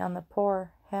mercy on the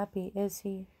poor, happy is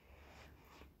he.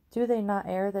 Do they not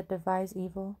err that devise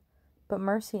evil? But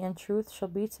mercy and truth shall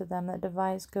be to them that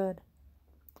devise good.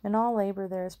 In all labor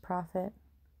there is profit,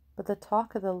 but the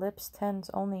talk of the lips tends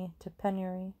only to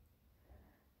penury.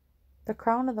 The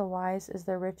crown of the wise is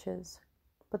their riches,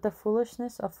 but the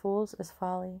foolishness of fools is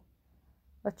folly.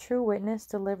 A true witness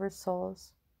delivers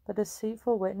souls, but a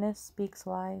deceitful witness speaks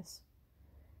lies.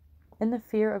 In the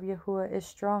fear of Yahuwah is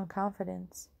strong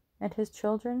confidence, and his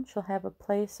children shall have a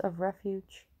place of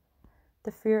refuge.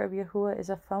 The fear of Yahuwah is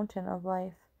a fountain of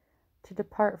life, to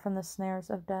depart from the snares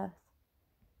of death.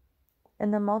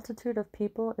 In the multitude of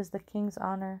people is the king's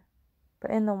honor,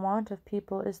 but in the want of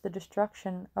people is the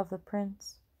destruction of the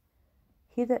prince.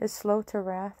 He that is slow to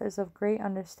wrath is of great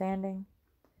understanding,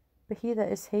 but he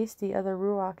that is hasty of the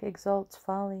ruach exalts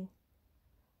folly.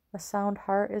 A sound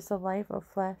heart is the life of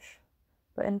flesh,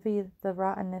 but envy the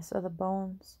rottenness of the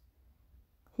bones.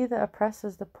 He that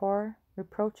oppresses the poor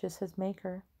reproaches his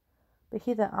maker, but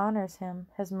he that honors him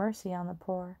has mercy on the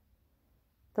poor.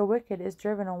 The wicked is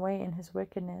driven away in his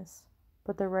wickedness,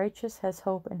 but the righteous has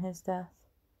hope in his death.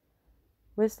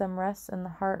 Wisdom rests in the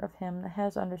heart of him that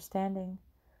has understanding,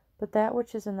 but that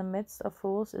which is in the midst of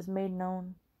fools is made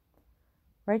known.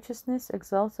 Righteousness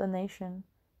exalts a nation,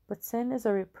 but sin is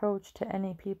a reproach to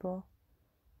any people.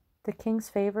 The king's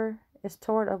favor is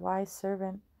toward a wise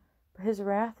servant, but his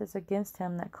wrath is against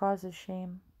him that causes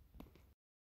shame.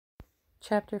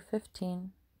 Chapter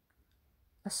 15.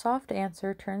 A soft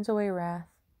answer turns away wrath,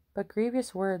 but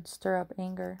grievous words stir up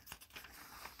anger.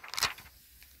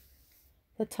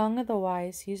 The tongue of the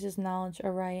wise uses knowledge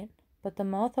aright, but the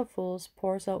mouth of fools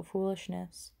pours out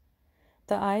foolishness.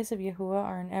 The eyes of Yahuwah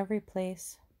are in every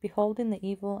place, beholding the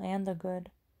evil and the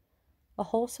good. A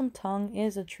wholesome tongue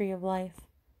is a tree of life,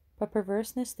 but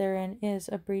perverseness therein is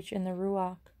a breach in the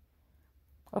ruach.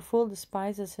 A fool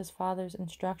despises his father's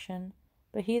instruction,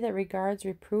 but he that regards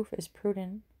reproof is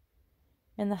prudent.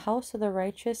 In the house of the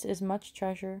righteous is much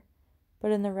treasure,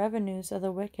 but in the revenues of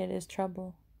the wicked is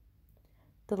trouble.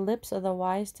 The lips of the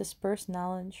wise disperse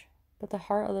knowledge, but the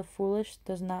heart of the foolish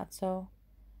does not so.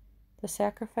 The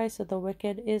sacrifice of the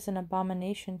wicked is an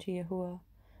abomination to Yahuwah,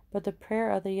 but the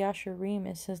prayer of the Yasharim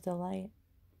is his delight.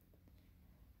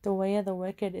 The way of the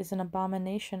wicked is an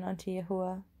abomination unto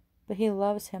Yahuwah, but he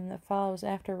loves him that follows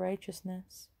after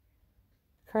righteousness.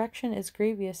 Correction is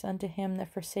grievous unto him that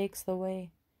forsakes the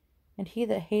way, and he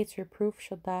that hates reproof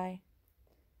shall die.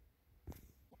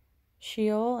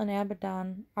 Sheol and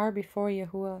Abaddon are before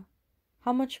Yahuwah.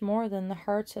 How much more than the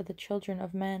hearts of the children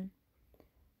of men?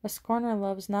 A scorner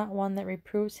loves not one that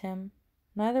reproves him,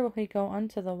 neither will he go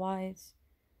unto the wise.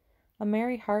 A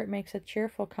merry heart makes a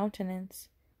cheerful countenance,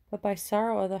 but by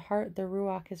sorrow of the heart the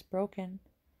ruach is broken.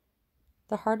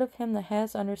 The heart of him that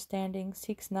has understanding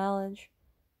seeks knowledge,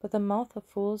 but the mouth of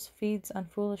fools feeds on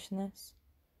foolishness.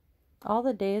 All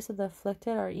the days of the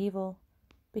afflicted are evil,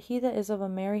 but he that is of a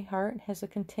merry heart has a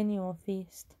continual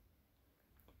feast.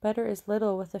 Better is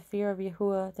little with the fear of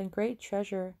Yahuwah than great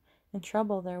treasure and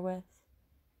trouble therewith.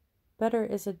 Better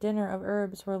is a dinner of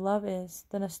herbs where love is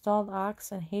than a stalled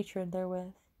ox and hatred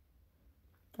therewith.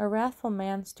 A wrathful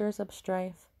man stirs up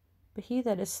strife, but he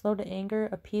that is slow to anger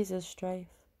appeases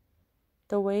strife.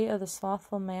 The way of the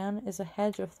slothful man is a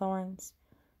hedge of thorns,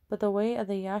 but the way of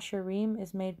the Yasharim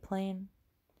is made plain.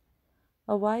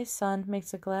 A wise son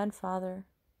makes a glad father,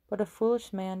 but a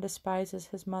foolish man despises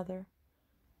his mother.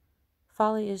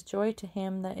 Folly is joy to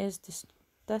him that is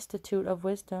destitute of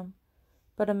wisdom,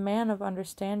 but a man of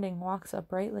understanding walks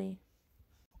uprightly.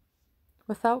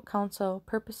 Without counsel,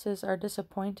 purposes are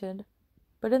disappointed,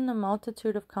 but in the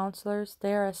multitude of counselors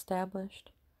they are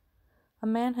established. A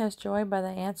man has joy by the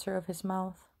answer of his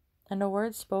mouth, and a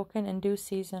word spoken in due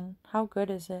season, how good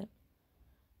is it?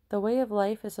 The way of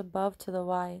life is above to the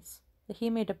wise, that he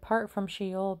may depart from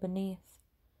Sheol beneath.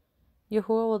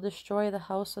 Yahuwah will destroy the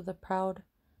house of the proud,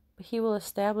 but he will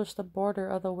establish the border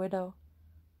of the widow.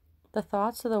 The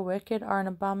thoughts of the wicked are an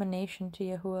abomination to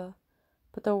Yahuwah,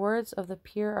 but the words of the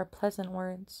pure are pleasant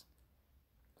words.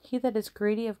 He that is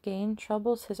greedy of gain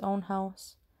troubles his own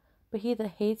house, but he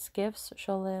that hates gifts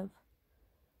shall live.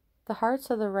 The hearts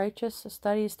of the righteous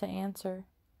studies to answer,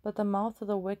 but the mouth of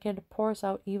the wicked pours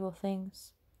out evil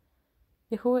things.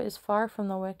 Yahuwah is far from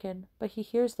the wicked, but he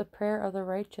hears the prayer of the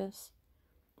righteous.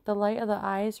 The light of the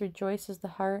eyes rejoices the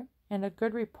heart, and a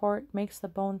good report makes the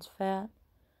bones fat.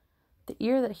 The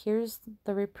ear that hears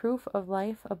the reproof of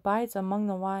life abides among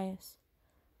the wise.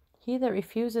 He that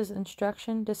refuses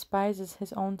instruction despises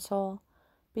his own soul,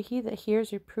 but he that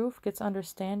hears reproof gets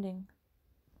understanding.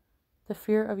 The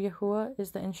fear of Yahuwah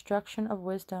is the instruction of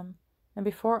wisdom, and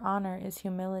before honor is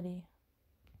humility.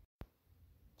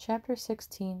 Chapter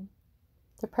 16.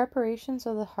 The preparations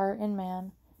of the heart in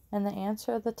man, and the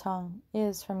answer of the tongue,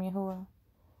 is from Yahuwah.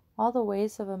 All the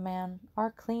ways of a man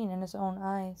are clean in his own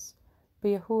eyes, but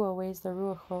Yahuwah weighs the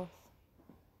ruachoth.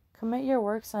 Commit your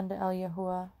works unto El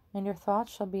Yahuwah, and your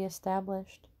thoughts shall be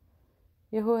established.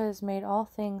 Yahuwah has made all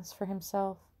things for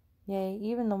himself, yea,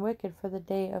 even the wicked for the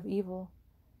day of evil.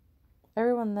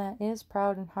 Everyone that is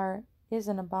proud in heart is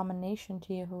an abomination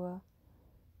to Yahuwah.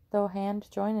 Though hand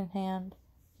join in hand,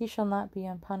 he shall not be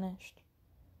unpunished.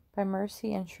 By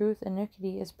mercy and truth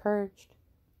iniquity is purged,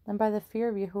 and by the fear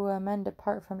of Yahuwah men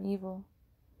depart from evil.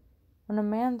 When a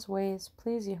man's ways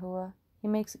please Yahuwah, he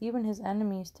makes even his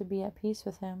enemies to be at peace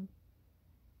with him.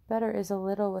 Better is a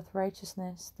little with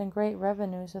righteousness than great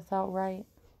revenues without right.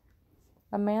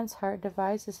 A man's heart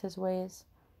devises his ways,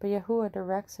 but Yahuwah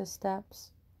directs his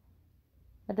steps.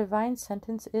 A divine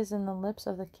sentence is in the lips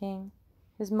of the king.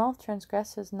 His mouth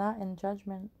transgresses not in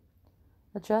judgment.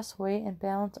 A just weight and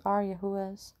balance are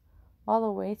Yahuwah's. All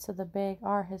the weights of the bag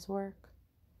are his work.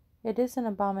 It is an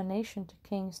abomination to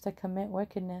kings to commit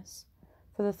wickedness,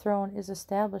 for the throne is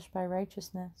established by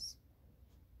righteousness.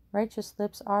 Righteous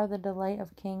lips are the delight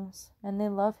of kings, and they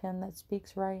love him that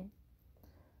speaks right.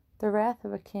 The wrath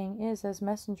of a king is as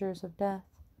messengers of death,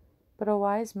 but a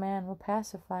wise man will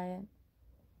pacify it.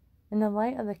 In the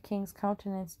light of the king's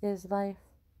countenance is life,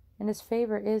 and his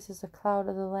favor is as a cloud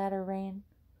of the latter rain.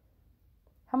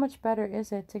 How much better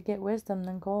is it to get wisdom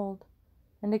than gold,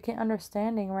 and to get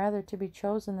understanding rather to be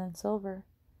chosen than silver.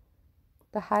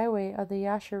 The highway of the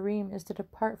Yasharim is to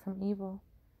depart from evil.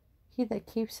 He that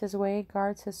keeps his way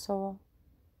guards his soul.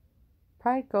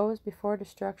 Pride goes before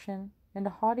destruction, and a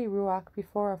haughty ruach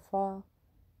before a fall.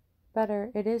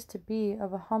 Better it is to be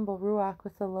of a humble ruach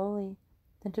with the lowly,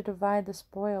 than to divide the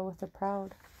spoil with the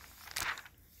proud.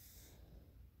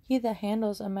 He that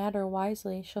handles a matter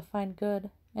wisely shall find good,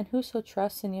 and whoso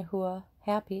trusts in Yahuwah,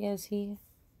 happy is he.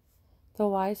 The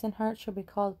wise in heart shall be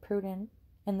called prudent,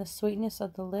 and the sweetness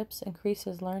of the lips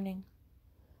increases learning.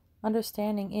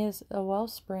 Understanding is a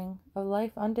wellspring of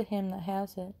life unto him that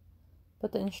has it,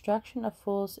 but the instruction of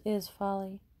fools is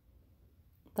folly.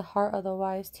 The heart of the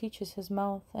wise teaches his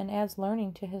mouth, and adds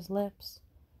learning to his lips.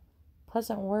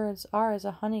 Pleasant words are as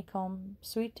a honeycomb,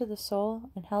 sweet to the soul,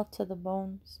 and health to the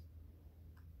bones.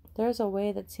 There is a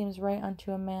way that seems right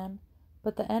unto a man,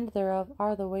 but the end thereof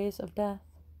are the ways of death.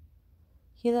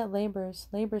 He that labors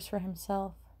for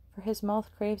himself, for his mouth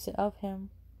craves it of him.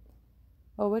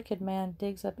 A wicked man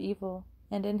digs up evil,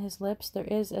 and in his lips there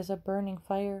is as a burning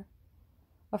fire.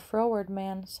 A froward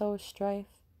man sows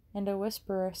strife, and a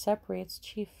whisperer separates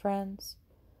chief friends.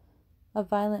 A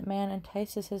violent man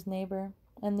entices his neighbor,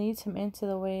 and leads him into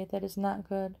the way that is not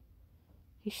good.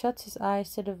 He shuts his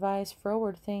eyes to devise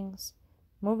froward things.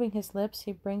 Moving his lips,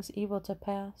 he brings evil to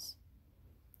pass.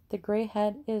 The gray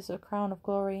head is a crown of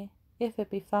glory, if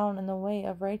it be found in the way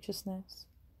of righteousness.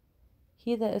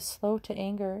 He that is slow to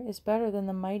anger is better than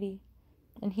the mighty,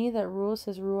 and he that rules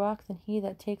his ruach than he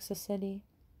that takes a city.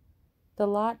 The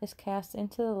lot is cast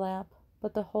into the lap,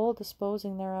 but the whole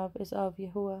disposing thereof is of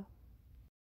Yahuwah.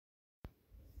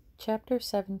 Chapter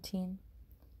 17.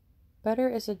 Better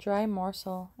is a dry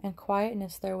morsel, and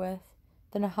quietness therewith,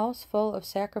 than a house full of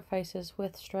sacrifices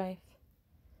with strife.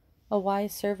 A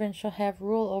wise servant shall have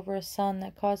rule over a son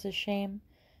that causes shame,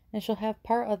 and shall have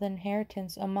part of the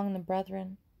inheritance among the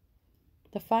brethren.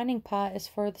 The finding pot is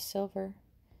for the silver,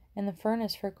 and the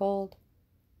furnace for gold,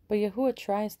 but Yahuwah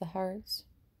tries the hearts.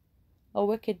 A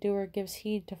wicked doer gives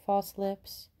heed to false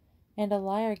lips, and a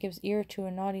liar gives ear to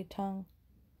a naughty tongue.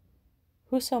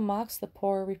 Whoso mocks the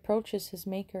poor reproaches his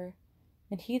Maker,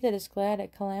 and he that is glad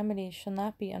at calamities shall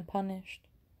not be unpunished.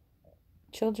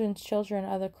 Children's children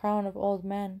are the crown of old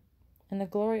men, and the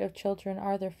glory of children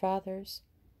are their fathers.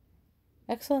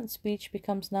 Excellent speech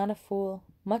becomes not a fool,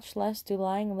 much less do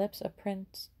lying lips a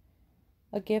prince.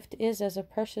 A gift is as a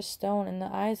precious stone in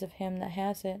the eyes of him that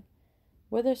has it.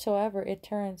 Whithersoever it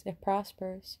turns, it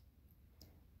prospers.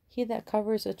 He that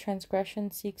covers a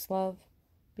transgression seeks love,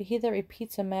 but he that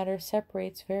repeats a matter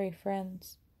separates very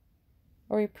friends.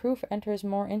 A reproof enters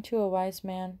more into a wise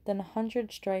man than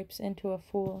 100 stripes into a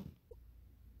fool.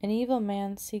 An evil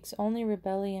man seeks only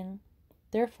rebellion,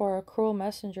 therefore a cruel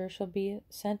messenger shall be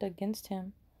sent against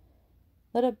him.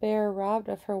 Let a bear robbed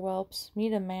of her whelps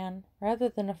meet a man, rather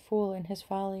than a fool in his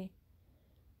folly.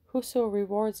 Whoso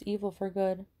rewards evil for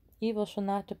good, evil shall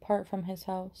not depart from his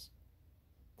house.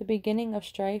 The beginning of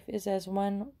strife is as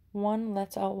when one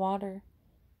lets out water,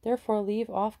 therefore leave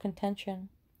off contention,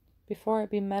 before it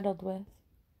be meddled with.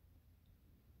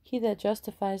 He that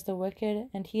justifies the wicked,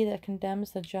 and he that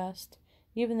condemns the just,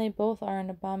 even they both are an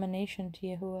abomination to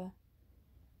Yahuwah.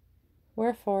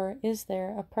 Wherefore is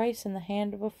there a price in the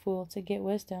hand of a fool to get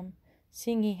wisdom,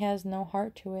 seeing he has no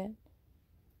heart to it?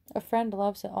 A friend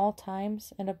loves at all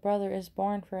times, and a brother is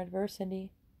born for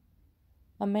adversity.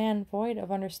 A man void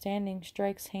of understanding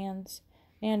strikes hands,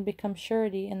 and becomes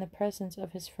surety in the presence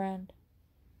of his friend.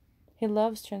 He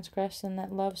loves transgression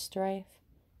that loves strife,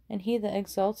 and he that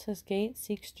exalts his gate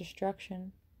seeks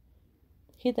destruction.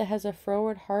 He that has a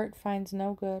froward heart finds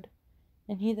no good,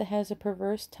 and he that has a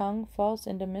perverse tongue falls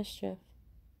into mischief.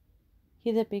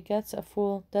 He that begets a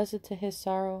fool does it to his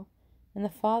sorrow, and the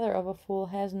father of a fool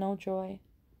has no joy.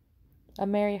 A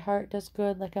merry heart does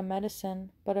good like a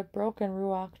medicine, but a broken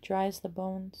ruach dries the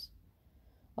bones.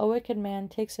 A wicked man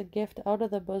takes a gift out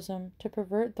of the bosom to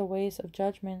pervert the ways of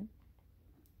judgment.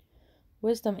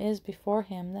 Wisdom is before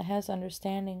him that has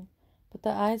understanding, but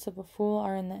the eyes of a fool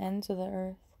are in the ends of the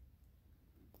earth.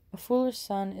 A foolish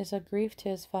son is a grief to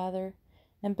his father,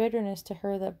 and bitterness to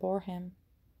her that bore him.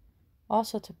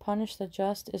 Also to punish the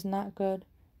just is not good,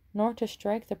 nor to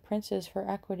strike the princes for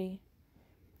equity.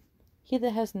 He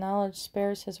that has knowledge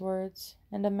spares his words,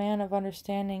 and a man of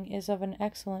understanding is of an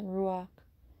excellent ruach.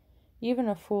 Even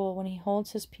a fool, when he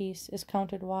holds his peace, is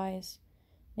counted wise,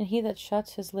 and he that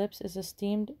shuts his lips is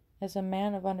esteemed as a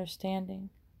man of understanding.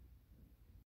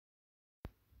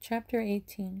 Chapter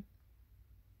 18.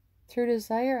 Through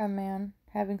desire a man,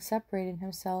 having separated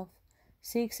himself,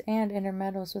 seeks and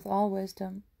intermeddles with all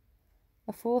wisdom.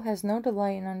 A fool has no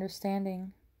delight in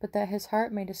understanding, but that his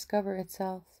heart may discover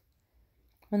itself.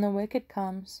 When the wicked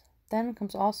comes, then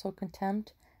comes also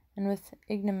contempt, and with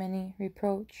ignominy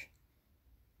reproach.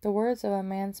 The words of a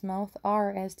man's mouth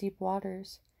are as deep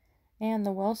waters, and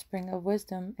the wellspring of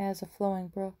wisdom as a flowing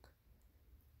brook.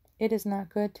 It is not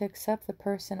good to accept the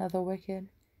person of the wicked,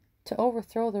 to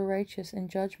overthrow the righteous in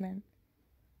judgment.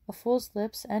 A fool's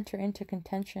lips enter into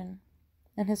contention,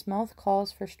 and his mouth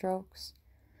calls for strokes.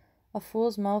 A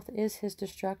fool's mouth is his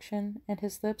destruction, and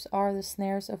his lips are the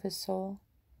snares of his soul.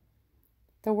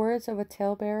 The words of a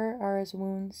talebearer are as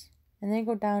wounds, and they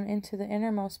go down into the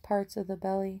innermost parts of the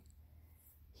belly.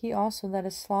 He also that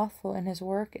is slothful in his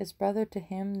work is brother to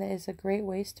him that is a great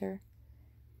waster.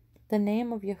 The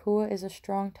name of Yahuwah is a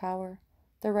strong tower.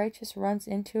 The righteous runs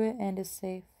into it and is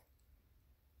safe.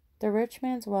 The rich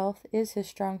man's wealth is his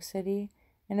strong city,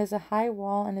 and is a high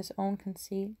wall in his own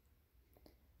conceit.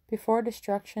 Before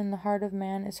destruction the heart of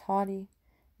man is haughty,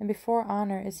 and before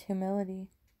honor is humility.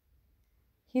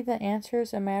 He that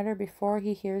answers a matter before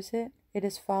he hears it, it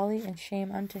is folly and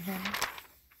shame unto him.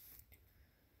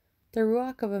 The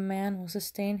ruach of a man will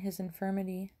sustain his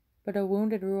infirmity, but a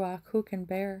wounded ruach who can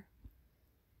bear?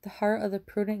 The heart of the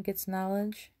prudent gets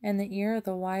knowledge, and the ear of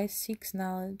the wise seeks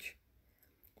knowledge.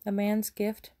 A man's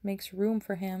gift makes room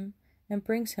for him, and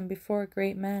brings him before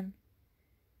great men.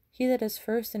 He that is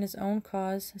first in his own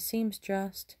cause seems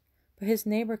just, but his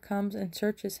neighbor comes and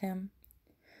searches him.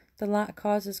 The lot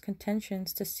causes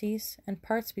contentions to cease, and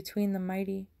parts between the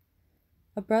mighty.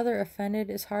 A brother offended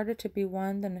is harder to be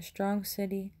won than a strong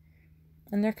city,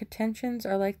 and their contentions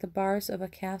are like the bars of a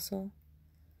castle.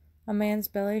 A man's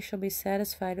belly shall be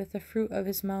satisfied with the fruit of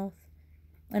his mouth,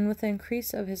 and with the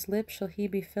increase of his lips shall he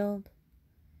be filled.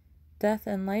 Death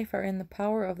and life are in the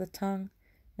power of the tongue,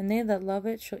 and they that love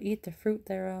it shall eat the fruit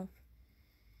thereof.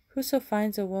 Whoso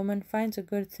finds a woman finds a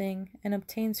good thing, and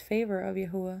obtains favor of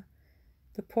Yahuwah.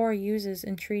 The poor uses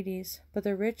entreaties, but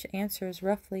the rich answers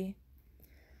roughly.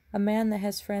 A man that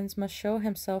has friends must show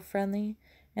himself friendly,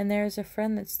 and there is a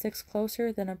friend that sticks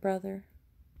closer than a brother.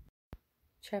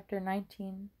 Chapter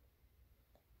 19.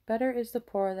 Better is the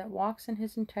poor that walks in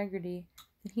his integrity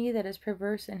than he that is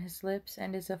perverse in his lips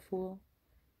and is a fool.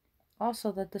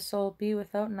 Also that the soul be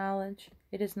without knowledge,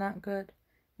 it is not good,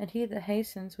 and he that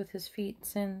hastens with his feet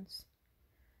sins.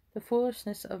 The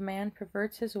foolishness of man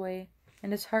perverts his way,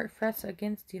 and his heart frets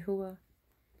against Yahuwah.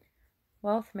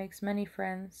 Wealth makes many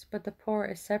friends, but the poor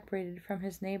is separated from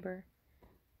his neighbor.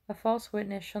 A false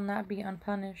witness shall not be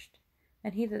unpunished,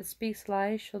 and he that speaks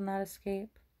lies shall not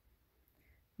escape.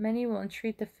 Many will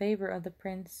entreat the favor of the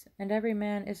prince, and every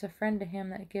man is a friend to him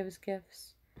that gives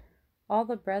gifts. All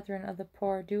the brethren of the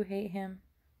poor do hate him.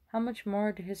 How much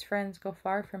more do his friends go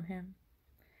far from him?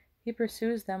 He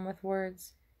pursues them with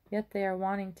words, yet they are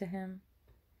wanting to him.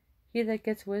 He that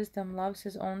gets wisdom loves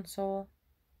his own soul.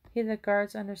 He that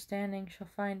guards understanding shall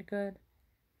find good.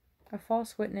 A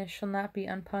false witness shall not be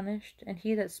unpunished, and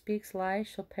he that speaks lies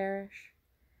shall perish.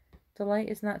 Delight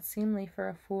is not seemly for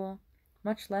a fool,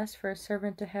 much less for a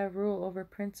servant to have rule over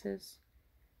princes.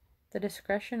 The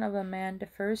discretion of a man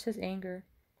defers his anger,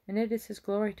 and it is his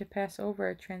glory to pass over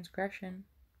a transgression.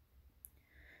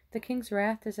 The king's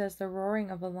wrath is as the roaring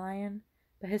of a lion,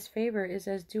 but his favor is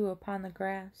as dew upon the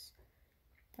grass.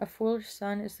 A foolish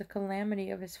son is the calamity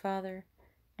of his father,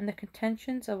 and the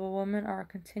contentions of a woman are a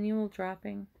continual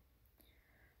dropping.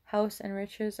 House and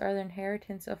riches are the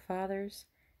inheritance of fathers,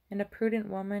 and a prudent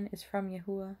woman is from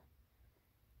Yahuwah.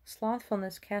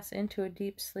 Slothfulness casts into a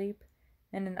deep sleep,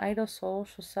 and an idle soul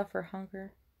shall suffer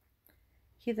hunger.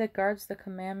 He that guards the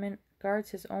commandment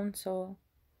guards his own soul,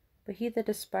 but he that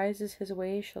despises his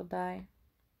ways shall die.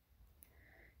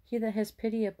 He that has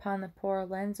pity upon the poor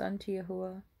lends unto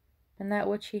Yahuwah, and that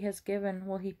which he has given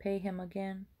will he pay him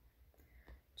again.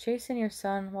 Chasten your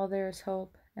son while there is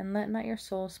hope, and let not your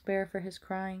soul spare for his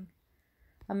crying.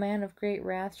 A man of great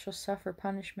wrath shall suffer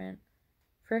punishment,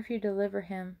 for if you deliver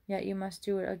him, yet you must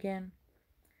do it again.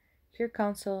 Hear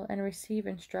counsel and receive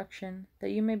instruction,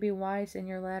 that you may be wise in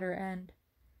your latter end.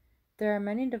 There are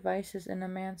many devices in a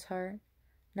man's heart,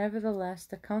 nevertheless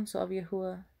the counsel of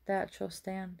Yahuwah, that shall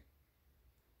stand.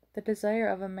 The desire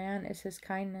of a man is his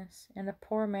kindness, and a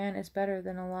poor man is better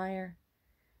than a liar.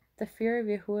 The fear of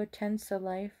Yahuwah tends to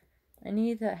life, and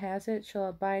he that has it shall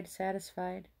abide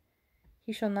satisfied.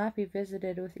 He shall not be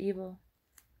visited with evil.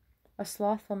 A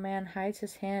slothful man hides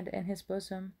his hand in his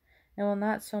bosom, and will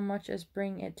not so much as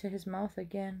bring it to his mouth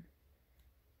again.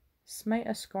 Smite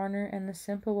a scorner, and the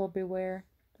simple will beware,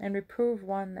 and reprove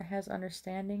one that has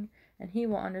understanding, and he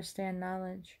will understand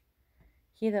knowledge.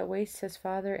 He that wastes his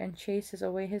father and chases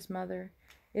away his mother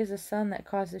is a son that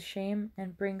causes shame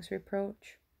and brings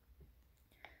reproach.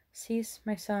 Cease,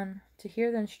 my son, to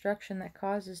hear the instruction that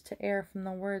causes to err from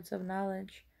the words of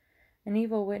knowledge. An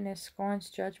evil witness scorns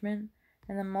judgment,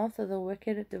 and the mouth of the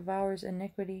wicked devours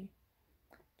iniquity.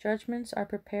 Judgments are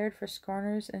prepared for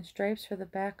scorners, and stripes for the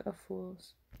back of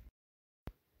fools.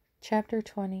 Chapter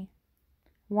 20.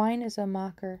 Wine is a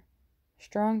mocker,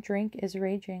 strong drink is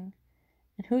raging,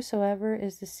 and whosoever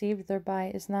is deceived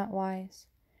thereby is not wise.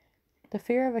 The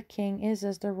fear of a king is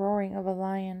as the roaring of a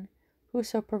lion.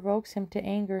 Whoso provokes him to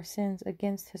anger sins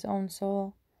against his own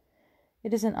soul.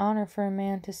 It is an honor for a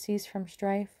man to cease from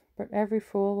strife, but every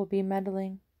fool will be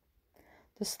meddling.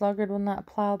 The sluggard will not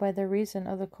plow by the reason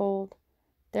of the cold,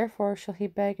 therefore shall he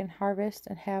beg and harvest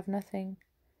and have nothing.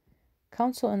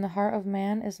 Counsel in the heart of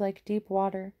man is like deep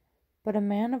water, but a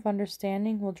man of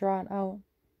understanding will draw it out.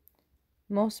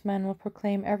 Most men will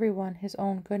proclaim every one his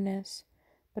own goodness,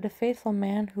 but a faithful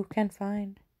man who can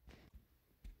find?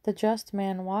 The just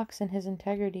man walks in his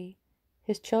integrity,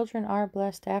 his children are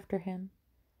blessed after him.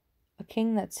 A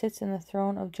king that sits in the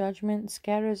throne of judgment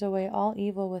scatters away all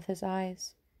evil with his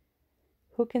eyes.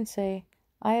 Who can say,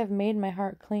 I have made my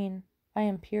heart clean, I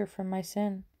am pure from my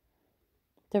sin?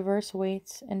 Diverse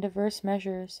weights and diverse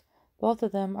measures, both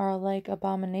of them are alike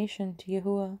abomination to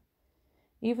Yahuwah.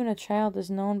 Even a child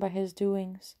is known by his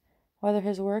doings, whether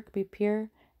his work be pure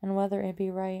and whether it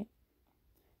be right.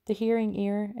 The hearing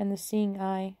ear and the seeing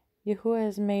eye, Yahuwah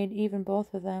has made even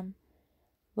both of them.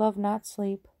 Love not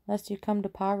sleep, lest you come to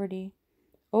poverty.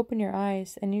 Open your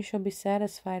eyes, and you shall be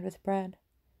satisfied with bread.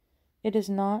 It is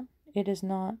naught,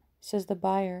 says the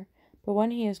buyer, but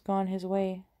when he has gone his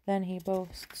way, then he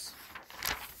boasts.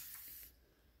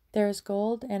 There is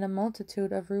gold and a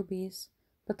multitude of rubies,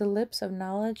 but the lips of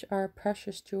knowledge are a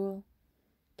precious jewel.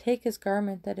 Take his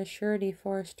garment that is surety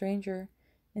for a stranger,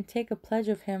 and take a pledge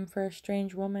of him for a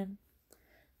strange woman.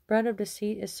 Bread of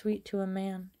deceit is sweet to a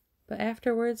man, but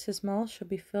afterwards his mouth shall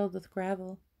be filled with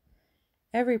gravel.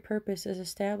 Every purpose is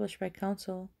established by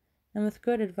counsel, and with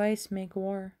good advice make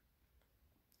war.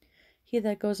 He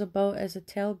that goes about as a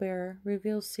talebearer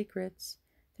reveals secrets,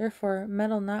 therefore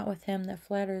meddle not with him that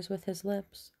flatters with his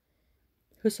lips.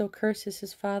 Whoso curses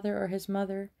his father or his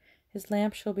mother, his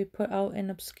lamp shall be put out in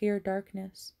obscure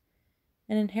darkness.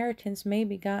 An inheritance may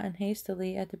be gotten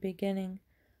hastily at the beginning,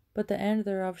 but the end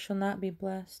thereof shall not be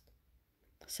blessed.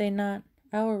 Say not,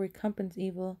 I will recompense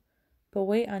evil, but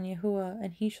wait on Yahuwah,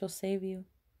 and he shall save you.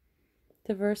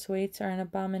 Diverse weights are an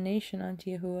abomination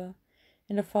unto Yahuwah,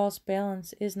 and a false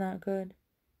balance is not good.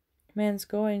 Man's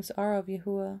goings are of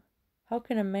Yahuwah. How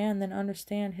can a man then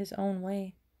understand his own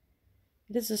way?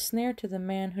 It is a snare to the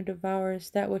man who devours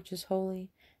that which is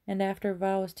holy, and after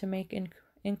vows to make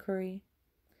inquiry.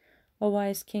 A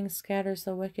wise king scatters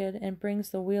the wicked, and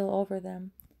brings the wheel over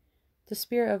them. The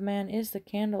spirit of man is the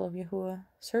candle of Yahuwah,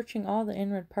 searching all the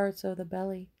inward parts of the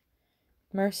belly.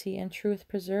 Mercy and truth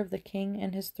preserve the king,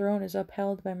 and his throne is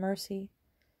upheld by mercy.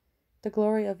 The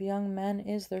glory of young men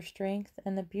is their strength,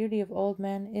 and the beauty of old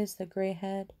men is the gray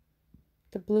head.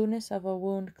 The blueness of a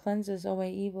wound cleanses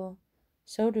away evil,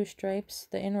 so do stripes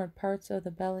the inward parts of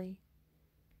the belly.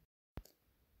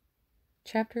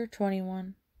 Chapter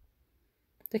 21.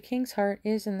 The king's heart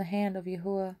is in the hand of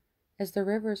Yahuwah. As the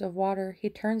rivers of water, he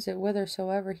turns it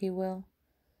whithersoever he will.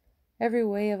 Every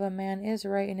way of a man is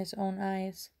right in his own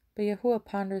eyes, but Yahuwah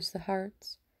ponders the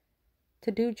hearts.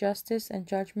 To do justice and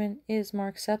judgment is more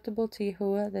acceptable to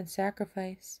Yahuwah than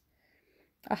sacrifice.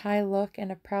 A high look and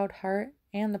a proud heart,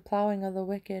 and the plowing of the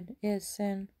wicked, is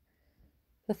sin.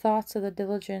 The thoughts of the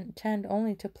diligent tend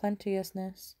only to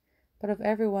plenteousness, but of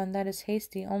everyone that is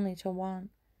hasty only to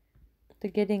want. The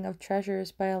getting of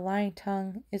treasures by a lying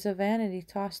tongue is a vanity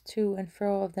tossed to and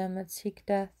fro of them that seek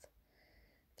death.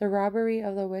 The robbery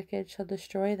of the wicked shall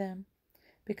destroy them,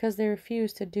 because they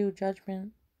refuse to do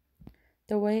judgment.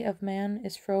 The way of man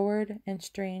is froward and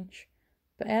strange,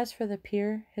 but as for the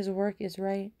pure, his work is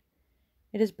right.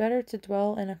 It is better to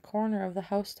dwell in a corner of the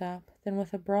housetop than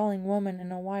with a brawling woman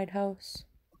in a wide house.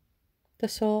 The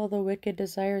soul of the wicked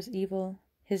desires evil,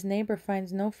 his neighbor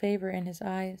finds no favor in his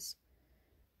eyes.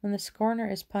 When the scorner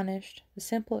is punished, the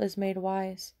simple is made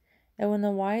wise, and when the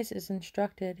wise is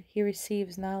instructed, he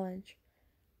receives knowledge.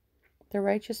 The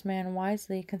righteous man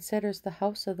wisely considers the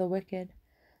house of the wicked,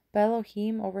 but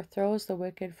Elohim overthrows the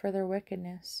wicked for their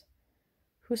wickedness.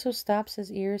 Whoso stops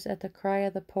his ears at the cry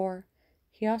of the poor,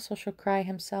 he also shall cry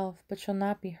himself, but shall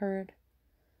not be heard.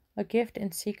 A gift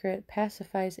in secret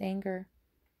pacifies anger,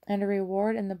 and a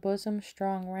reward in the bosom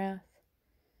strong wrath.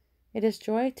 It is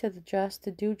joy to the just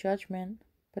to do judgment,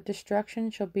 but destruction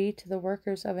shall be to the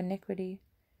workers of iniquity.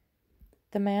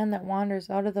 The man that wanders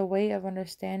out of the way of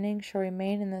understanding shall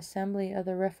remain in the assembly of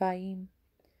the Rephaim.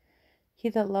 He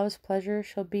that loves pleasure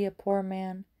shall be a poor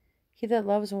man, He that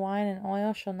loves wine and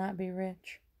oil shall not be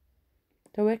rich.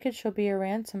 The wicked shall be a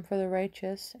ransom for the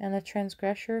righteous, and the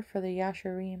transgressor for the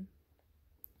Yasharim.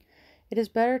 It is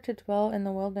better to dwell in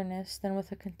the wilderness than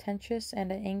with a contentious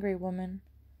and an angry woman.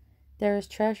 There is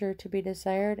treasure to be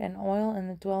desired and oil in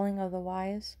the dwelling of the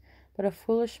wise, but a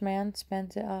foolish man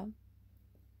spends it up.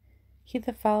 He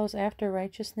that follows after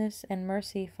righteousness and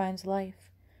mercy finds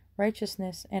life,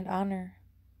 righteousness and honor.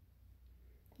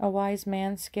 A wise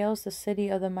man scales the city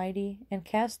of the mighty, and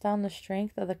casts down the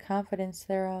strength of the confidence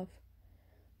thereof.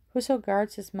 Whoso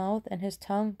guards his mouth and his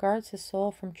tongue guards his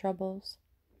soul from troubles.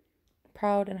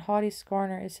 Proud and haughty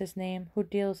scorner is his name, who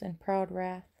deals in proud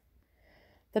wrath.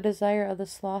 The desire of the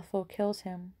slothful kills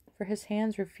him, for his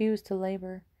hands refuse to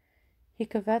labor. He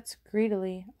covets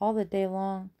greedily all the day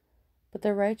long, but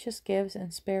the righteous gives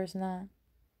and spares not.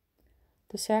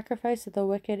 The sacrifice of the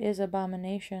wicked is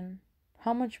abomination.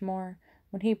 How much more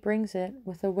when he brings it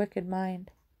with a wicked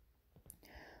mind?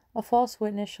 A false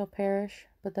witness shall perish,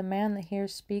 but the man that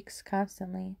hears speaks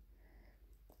constantly.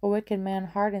 A wicked man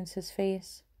hardens his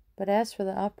face, but as for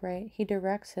the upright, he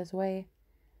directs his way.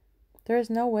 There is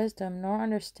no wisdom, nor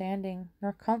understanding,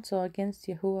 nor counsel against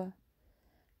Yahuwah.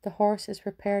 The horse is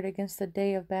prepared against the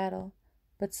day of battle,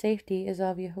 but safety is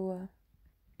of Yahuwah.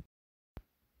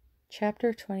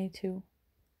 Chapter 22.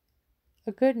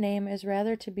 A good name is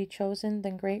rather to be chosen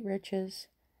than great riches,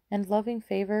 and loving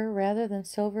favor rather than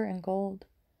silver and gold.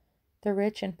 The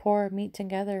rich and poor meet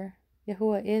together.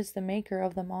 Yahuwah is the maker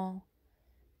of them all.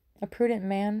 A prudent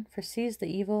man foresees the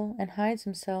evil and hides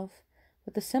himself,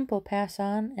 but the simple pass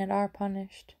on and are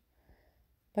punished.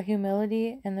 But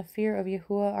humility and the fear of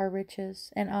Yahuwah are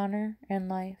riches, and honor, and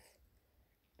life.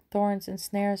 Thorns and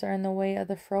snares are in the way of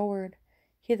the froward.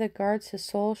 He that guards his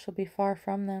soul shall be far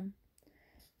from them.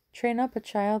 Train up a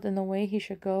child in the way he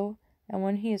should go, and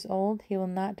when he is old, he will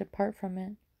not depart from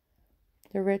it.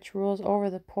 The rich rules over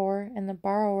the poor, and the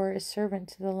borrower is servant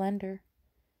to the lender.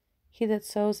 He that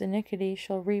sows iniquity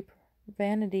shall reap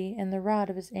vanity, and the rod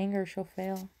of his anger shall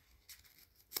fail.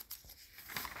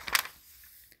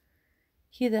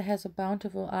 He that has a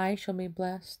bountiful eye shall be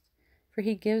blessed, for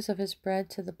he gives of his bread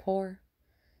to the poor.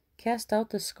 Cast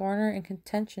out the scorner, and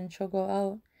contention shall go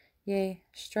out, yea,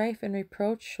 strife and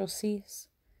reproach shall cease.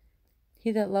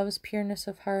 He that loves pureness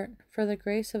of heart, for the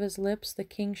grace of his lips the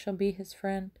king shall be his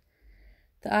friend.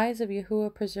 The eyes of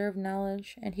Yahuwah preserve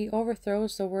knowledge, and he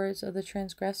overthrows the words of the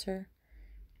transgressor.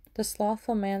 The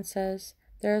slothful man says,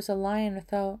 There is a lion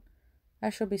without, I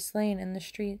shall be slain in the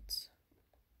streets.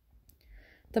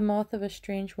 The mouth of a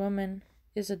strange woman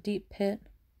is a deep pit.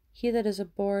 He that is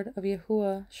abhorred of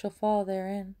Yahuwah shall fall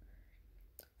therein.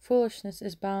 Foolishness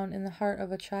is bound in the heart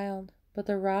of a child, but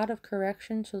the rod of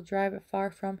correction shall drive it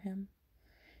far from him.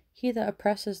 He that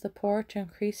oppresses the poor to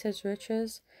increase his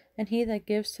riches, and he that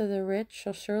gives to the rich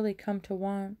shall surely come to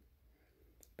want.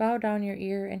 Bow down your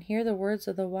ear, and hear the words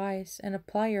of the wise, and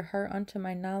apply your heart unto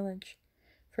my knowledge.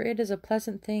 For it is a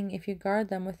pleasant thing if you guard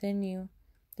them within you.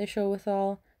 They shall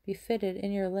withal be fitted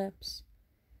in your lips.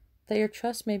 That your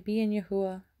trust may be in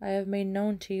Yahuwah, I have made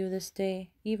known to you this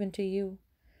day, even to you.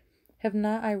 Have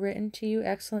not I written to you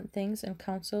excellent things and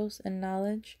counsels and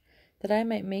knowledge, that I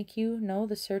might make you know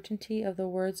the certainty of the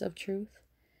words of truth,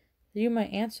 that you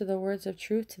might answer the words of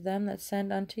truth to them that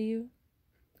send unto you?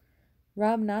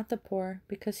 Rob not the poor,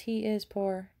 because he is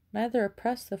poor, neither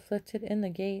oppress the afflicted in the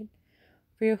gate,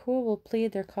 for Yahuwah will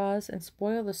plead their cause and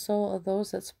spoil the soul of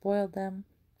those that spoiled them.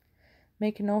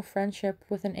 Make no friendship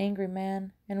with an angry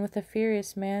man, and with a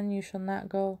furious man you shall not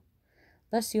go,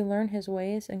 lest you learn his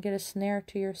ways and get a snare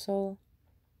to your soul.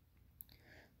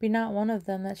 Be not one of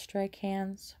them that strike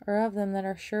hands, or of them that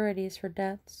are sureties for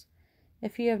debts.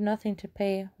 If you have nothing to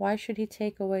pay, why should he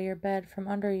take away your bed from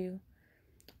under you?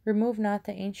 Remove not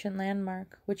the ancient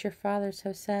landmark which your fathers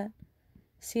have set.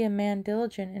 See a man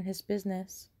diligent in his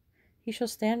business. He shall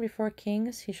stand before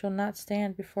kings, he shall not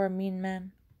stand before mean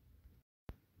men.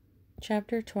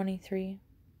 Chapter 23.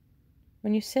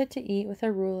 When you sit to eat with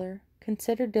a ruler,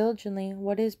 consider diligently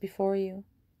what is before you,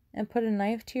 and put a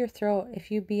knife to your throat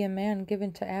if you be a man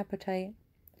given to appetite.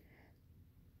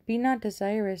 Be not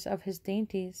desirous of his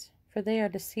dainties, for they are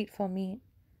deceitful meat.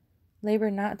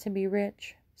 Labor not to be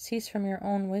rich, cease from your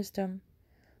own wisdom.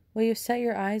 Will you set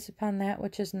your eyes upon that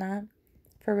which is not?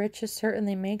 For riches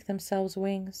certainly make themselves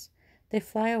wings, they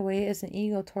fly away as an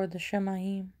eagle toward the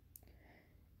Shemaim.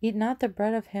 Eat not the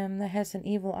bread of him that has an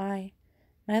evil eye,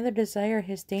 neither desire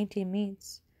his dainty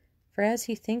meats. For as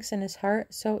he thinks in his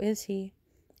heart, so is he.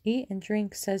 Eat and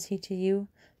drink, says he to you,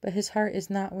 but his heart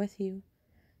is not with you.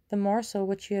 The morsel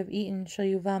which you have eaten shall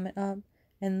you vomit up,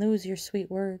 and lose your sweet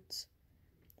words.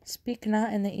 Speak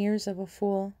not in the ears of a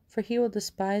fool, for he will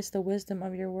despise the wisdom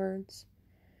of your words.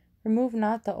 Remove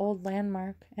not the old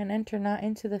landmark, and enter not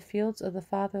into the fields of the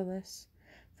fatherless,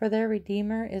 for their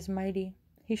Redeemer is mighty.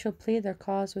 He shall plead their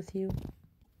cause with you.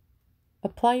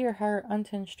 Apply your heart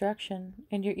unto instruction,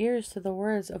 and your ears to the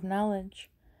words of knowledge.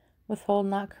 Withhold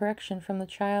not correction from the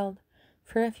child,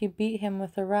 for if you beat him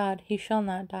with a rod, he shall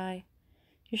not die.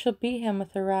 You shall beat him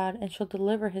with a rod, and shall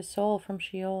deliver his soul from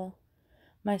Sheol.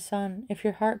 My son, if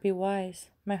your heart be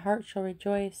wise, my heart shall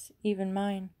rejoice, even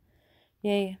mine.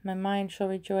 Yea, my mind shall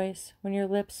rejoice, when your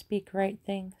lips speak right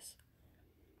things.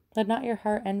 Let not your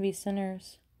heart envy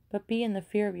sinners, but be in the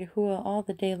fear of Yahuwah all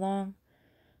the day long.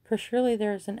 For surely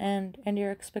there is an end, and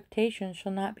your expectation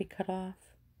shall not be cut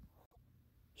off.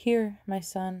 Hear, my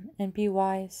son, and be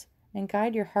wise, and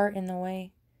guide your heart in the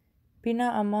way. Be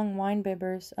not among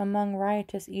winebibbers, among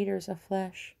riotous eaters of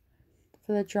flesh.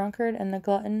 For the drunkard and the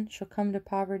glutton shall come to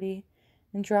poverty,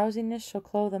 and drowsiness shall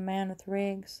clothe a man with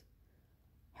rags.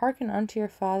 Hearken unto your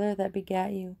father that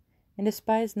begat you, and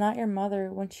despise not your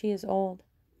mother when she is old.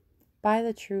 Buy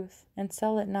the truth, and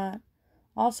sell it not,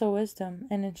 also wisdom,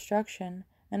 and instruction,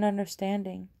 and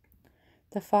understanding.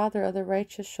 The father of the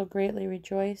righteous shall greatly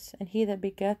rejoice, and he that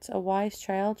begets a wise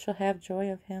child shall have joy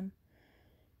of him.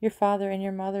 Your father and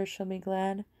your mother shall be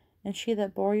glad, and she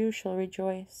that bore you shall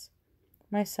rejoice.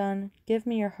 My son, give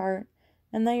me your heart,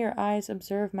 and let your eyes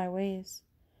observe my ways.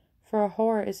 For a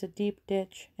whore is a deep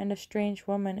ditch, and a strange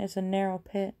woman is a narrow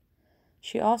pit.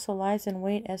 She also lies in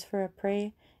wait as for a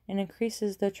prey, and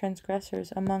increases the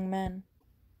transgressors among men.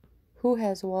 Who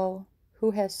has woe?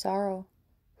 Who has sorrow?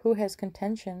 Who has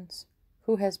contentions?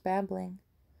 Who has babbling?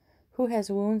 Who has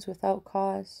wounds without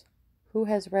cause? Who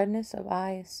has redness of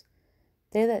eyes?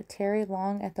 They that tarry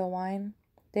long at the wine,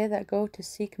 they that go to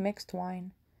seek mixed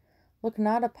wine. Look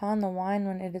not upon the wine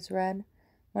when it is red,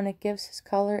 when it gives his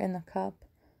color in the cup,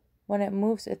 when it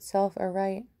moves itself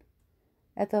aright.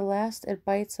 At the last it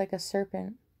bites like a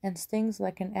serpent, and stings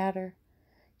like an adder.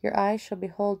 Your eyes shall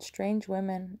behold strange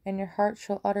women, and your heart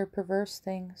shall utter perverse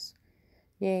things.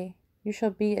 Yea, you shall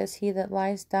be as he that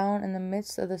lies down in the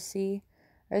midst of the sea,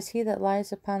 or as he that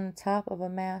lies upon the top of a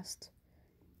mast.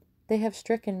 They have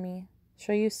stricken me,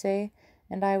 shall you say,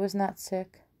 and I was not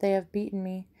sick? They have beaten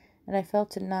me, and I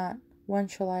felt it not. When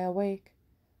shall I awake?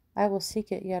 I will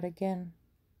seek it yet again.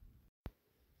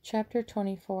 Chapter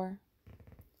 24.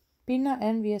 Be not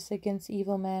envious against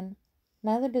evil men,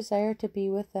 neither desire to be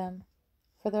with them,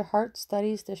 for their heart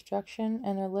studies destruction,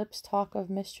 and their lips talk of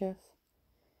mischief.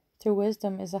 Through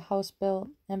wisdom is a house built,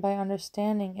 and by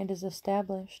understanding it is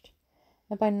established,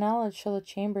 and by knowledge shall the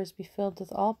chambers be filled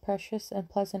with all precious and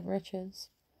pleasant riches.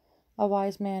 A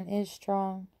wise man is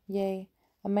strong, yea,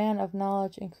 a man of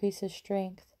knowledge increases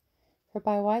strength. For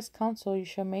by wise counsel you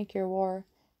shall make your war,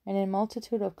 and in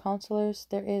multitude of counselors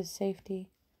there is safety.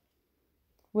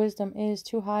 Wisdom is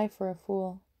too high for a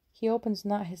fool. He opens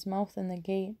not his mouth in the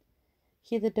gate.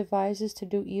 He that devises to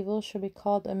do evil shall be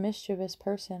called a mischievous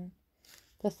person.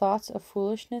 The thoughts of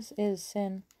foolishness is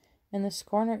sin, and the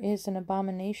scorner is an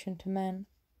abomination to men.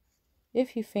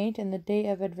 If you faint in the day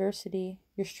of adversity,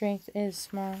 your strength is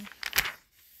small.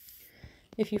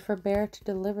 If you forbear to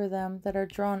deliver them that are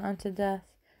drawn unto death,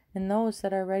 and those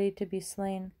that are ready to be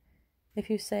slain, if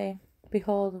you say,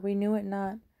 Behold, we knew it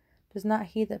not, does not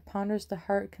he that ponders the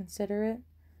heart consider it?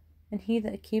 And he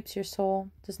that keeps your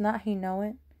soul, does not he know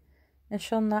it? And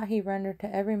shall not he render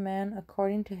to every man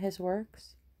according to his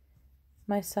works?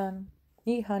 My son,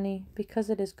 eat honey, because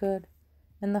it is good,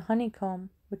 and the honeycomb,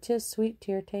 which is sweet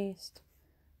to your taste.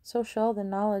 So shall the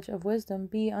knowledge of wisdom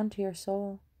be unto your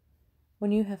soul.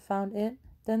 When you have found it,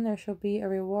 then there shall be a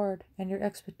reward, and your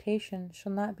expectation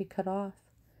shall not be cut off.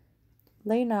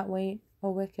 Lay not wait,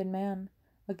 O wicked man,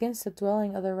 against the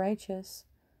dwelling of the righteous.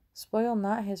 Spoil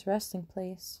not his resting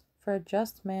place, for a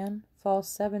just man falls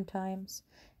 7 times,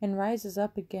 and rises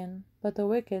up again, but the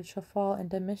wicked shall fall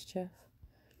into mischief.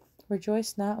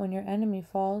 Rejoice not when your enemy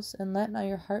falls, and let not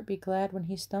your heart be glad when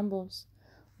he stumbles,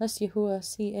 lest Yahuwah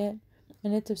see it,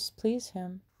 and it displease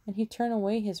him, and he turn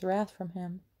away his wrath from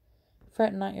him.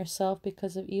 Fret not yourself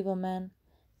because of evil men,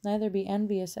 neither be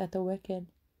envious at the wicked.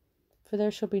 For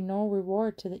there shall be no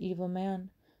reward to the evil man,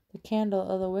 the candle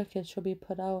of the wicked shall be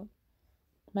put out.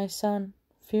 My son,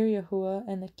 fear Yahuwah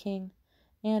and the king,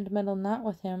 and meddle not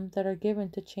with him that are given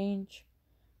to change.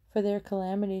 For their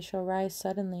calamity shall rise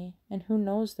suddenly, and who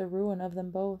knows the ruin of them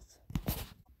both?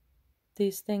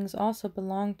 These things also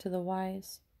belong to the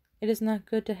wise. It is not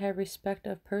good to have respect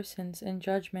of persons in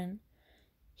judgment.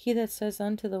 He that says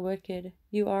unto the wicked,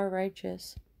 You are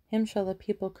righteous, him shall the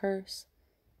people curse.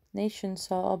 Nations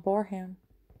shall abhor him.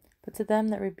 But to them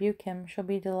that rebuke him shall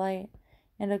be delight,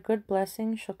 and a good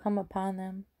blessing shall come upon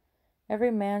them. Every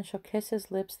man shall kiss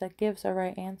his lips that gives a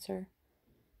right answer.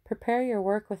 Prepare your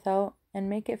work without, and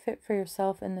make it fit for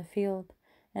yourself in the field,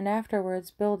 and afterwards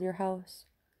build your house.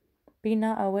 Be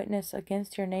not a witness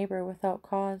against your neighbor without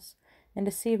cause, and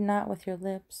deceive not with your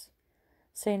lips.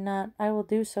 Say not, I will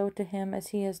do so to him as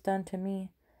he has done to me.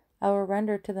 I will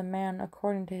render to the man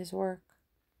according to his work.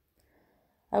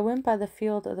 I went by the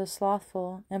field of the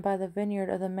slothful, and by the vineyard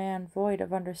of the man void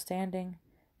of understanding.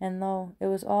 And lo, it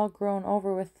was all grown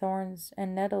over with thorns,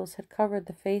 and nettles had covered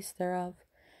the face thereof,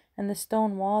 and the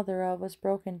stone wall thereof was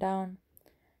broken down.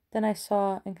 Then I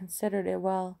saw and considered it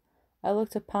well. I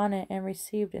looked upon it and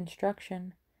received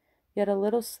instruction. Yet a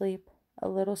little sleep, a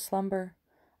little slumber,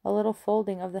 a little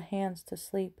folding of the hands to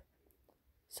sleep.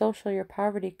 So shall your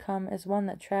poverty come as one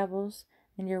that travels,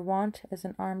 and your want as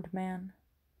an armed man.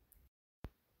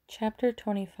 Chapter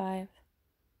 25.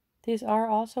 These are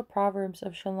also Proverbs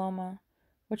of Shalomah,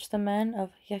 which the men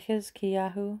of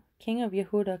Yehezkiyahu, king of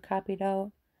Yehuda, copied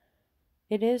out.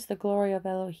 It is the glory of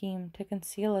Elohim to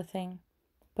conceal a thing,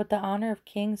 but the honor of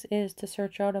kings is to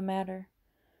search out a matter.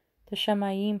 The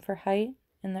Shemayim for height,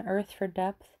 and the earth for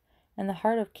depth, and the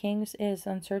heart of kings is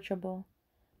unsearchable.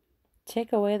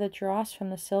 Take away the dross from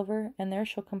the silver, and there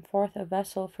shall come forth a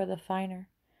vessel for the finer.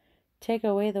 Take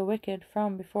away the wicked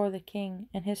from before the king,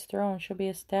 and his throne shall be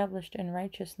established in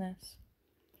righteousness.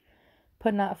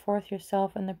 Put not forth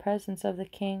yourself in the presence of the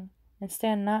king, and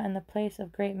stand not in the place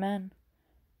of great men.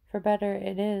 For better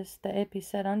it is that it be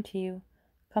said unto you,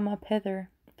 Come up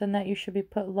hither, than that you should be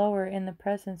put lower in the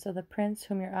presence of the prince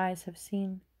whom your eyes have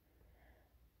seen.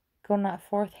 Go not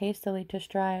forth hastily to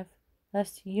strive,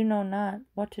 lest you know not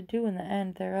what to do in the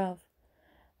end thereof,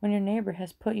 when your neighbor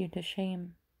has put you to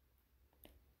shame.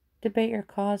 Debate your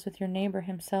cause with your neighbor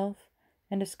himself,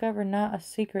 and discover not a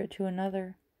secret to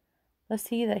another, lest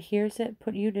he that hears it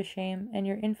put you to shame, and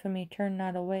your infamy turn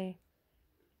not away.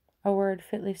 A word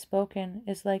fitly spoken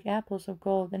is like apples of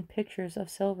gold and pictures of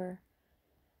silver.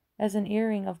 As an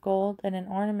earring of gold and an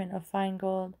ornament of fine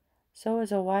gold, so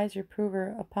is a wise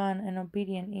reprover upon an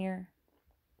obedient ear.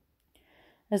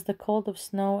 As the cold of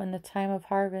snow in the time of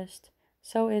harvest,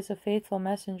 so is a faithful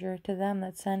messenger to them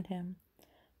that send him,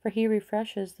 for he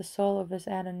refreshes the soul of his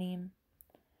Adonim.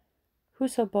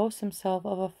 Whoso boasts himself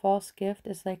of a false gift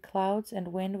is like clouds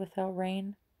and wind without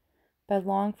rain. By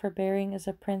long forbearing is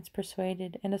a prince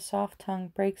persuaded, and a soft tongue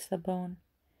breaks the bone.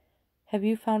 Have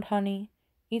you found honey?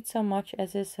 Eat so much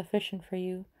as is sufficient for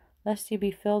you, lest you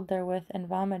be filled therewith and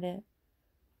vomit it.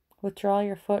 Withdraw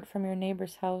your foot from your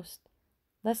neighbor's house,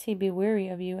 lest he be weary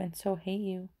of you and so hate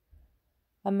you.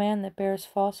 A man that bears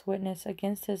false witness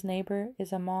against his neighbor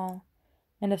is a maul,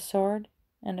 and a sword,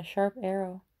 and a sharp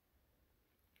arrow.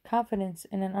 Confidence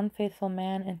in an unfaithful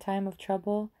man in time of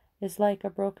trouble is like a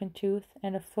broken tooth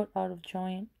and a foot out of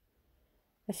joint.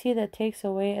 As he that takes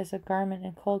away as a garment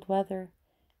in cold weather,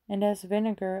 and as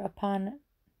vinegar upon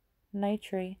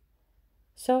nitre,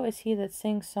 so is he that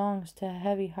sings songs to a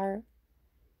heavy heart.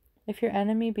 If your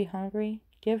enemy be hungry,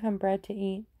 give him bread to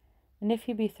eat, and if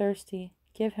he be thirsty,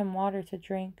 give him water to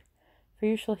drink, for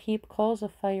you shall heap coals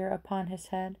of fire upon his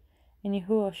head, and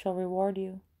Yahuwah shall reward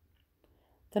you.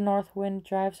 The north wind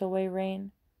drives away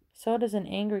rain, so does an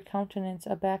angry countenance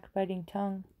a backbiting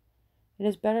tongue. It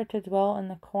is better to dwell in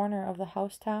the corner of the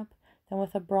housetop than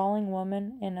with a brawling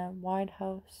woman in a wide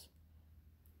house.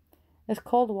 As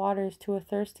cold waters to a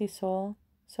thirsty soul,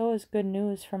 so is good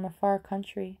news from a far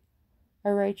country.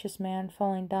 A righteous man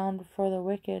falling down before the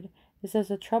wicked is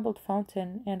as a troubled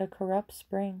fountain and a corrupt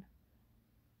spring.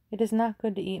 It is not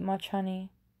good to eat much honey,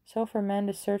 so for men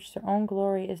to search their own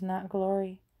glory is not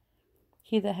glory.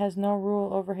 He that has no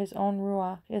rule over his own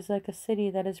ruach is like a city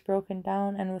that is broken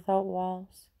down and without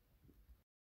walls.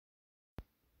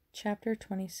 Chapter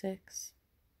 26.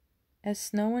 As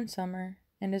snow in summer,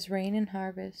 and as rain in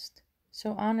harvest,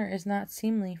 so honor is not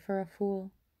seemly for a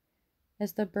fool.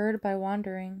 As the bird by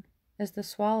wandering, as the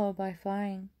swallow by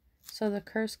flying, so the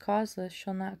curse causeless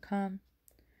shall not come.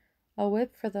 A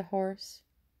whip for the horse,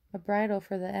 a bridle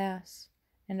for the ass,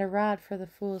 and a rod for the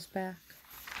fool's back.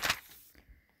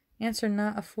 Answer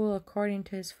not a fool according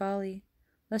to his folly,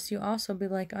 lest you also be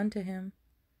like unto him.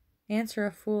 Answer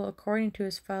a fool according to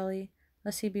his folly,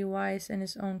 lest he be wise in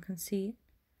his own conceit.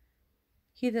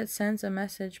 He that sends a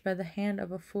message by the hand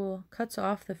of a fool cuts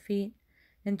off the feet,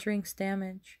 and drinks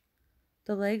damage.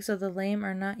 The legs of the lame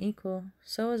are not equal,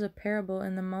 so is a parable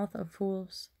in the mouth of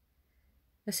fools.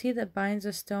 As he that binds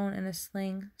a stone in a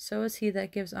sling, so is he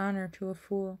that gives honor to a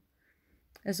fool.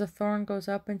 As a thorn goes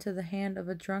up into the hand of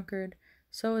a drunkard,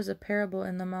 so is a parable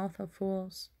in the mouth of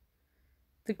fools.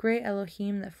 The great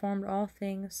Elohim that formed all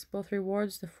things both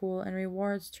rewards the fool and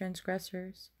rewards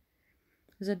transgressors.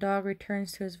 As a dog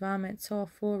returns to his vomit, so a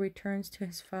fool returns to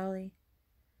his folly.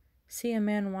 See a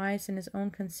man wise in his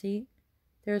own conceit?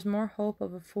 There is more hope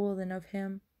of a fool than of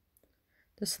him.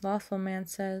 The slothful man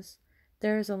says,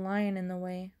 "There is a lion in the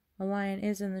way, a lion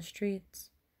is in the streets."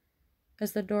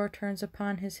 As the door turns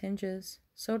upon his hinges,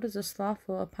 so does the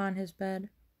slothful upon his bed.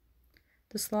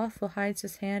 The slothful hides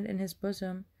his hand in his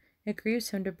bosom, it grieves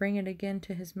him to bring it again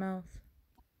to his mouth.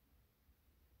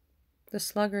 The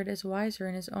sluggard is wiser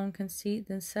in his own conceit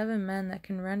than 7 men that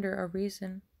can render a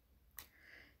reason.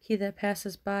 He that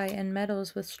passes by and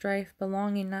meddles with strife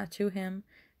belonging not to him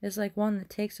is like one that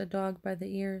takes a dog by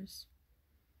the ears.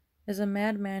 As a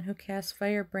madman who casts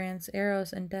firebrands,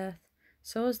 arrows, and death,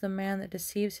 so is the man that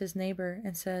deceives his neighbor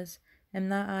and says, "Am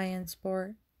not I in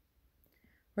sport?"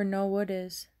 Where no wood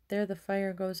is, there the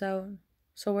fire goes out,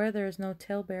 so where there is no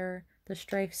talebearer, the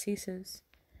strife ceases.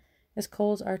 As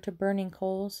coals are to burning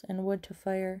coals, and wood to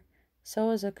fire, so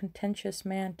is a contentious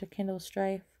man to kindle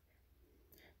strife.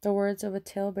 The words of a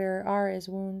talebearer are as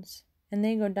wounds, and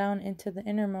they go down into the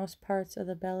innermost parts of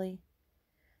the belly.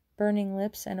 Burning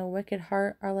lips and a wicked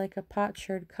heart are like a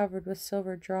potsherd covered with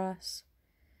silver dross.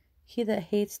 He that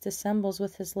hates dissembles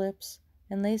with his lips,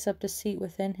 and lays up deceit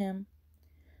within him.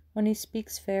 When he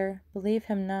speaks fair, believe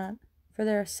him not, for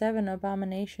there are 7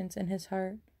 abominations in his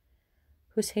heart.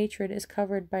 Whose hatred is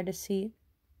covered by deceit,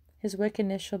 his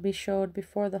wickedness shall be showed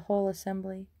before the whole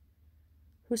assembly.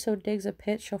 Whoso digs a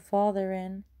pit shall fall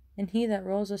therein, and he that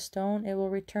rolls a stone, it will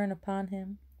return upon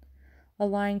him. A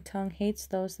lying tongue hates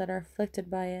those that are afflicted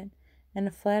by it, and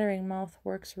a flattering mouth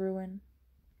works ruin.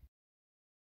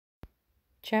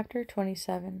 Chapter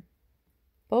 27.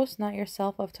 Boast not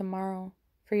yourself of tomorrow,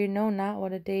 for you know not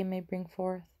what a day may bring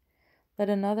forth. Let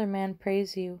another man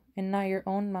praise you, and not your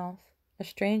own mouth, a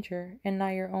stranger, and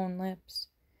not your own lips.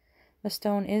 A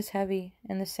stone is heavy,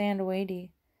 and the sand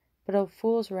weighty, but a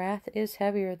fool's wrath is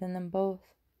heavier than them both.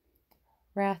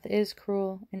 Wrath is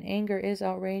cruel, and anger is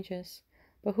outrageous,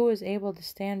 but who is able to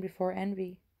stand before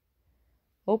envy?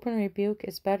 Open rebuke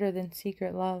is better than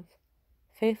secret love.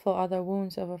 Faithful are the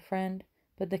wounds of a friend,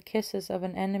 but the kisses of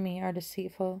an enemy are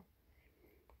deceitful.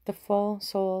 The full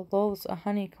soul loathes a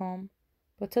honeycomb,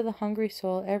 but to the hungry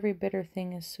soul every bitter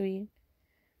thing is sweet.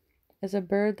 As a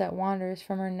bird that wanders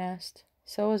from her nest,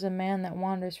 so is a man that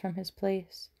wanders from his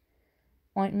place.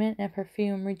 Ointment and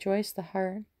perfume rejoice the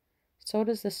heart, so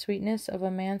does the sweetness of a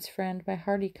man's friend by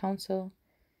hearty counsel.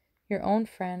 Your own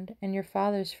friend and your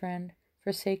father's friend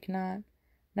forsake not,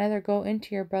 neither go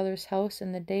into your brother's house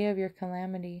in the day of your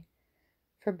calamity.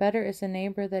 For better is a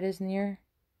neighbor that is near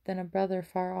than a brother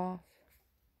far off.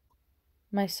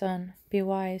 My son, be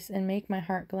wise, and make my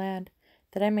heart glad,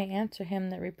 that I may answer him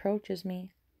that reproaches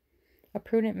me. A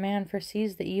prudent man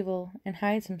foresees the evil, and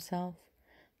hides himself,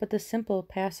 but the simple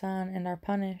pass on and are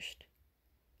punished.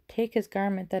 Take his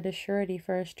garment that is surety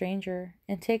for a stranger,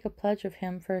 and take a pledge of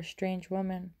him for a strange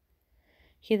woman.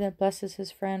 He that blesses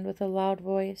his friend with a loud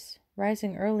voice,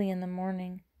 rising early in the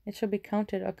morning, it shall be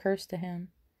counted a curse to him.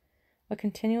 A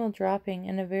continual dropping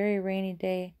in a very rainy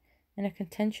day, and a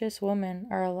contentious woman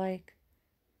are alike.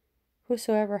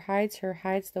 Whosoever hides her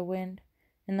hides the wind,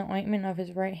 and the ointment of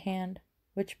his right hand,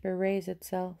 which bewrays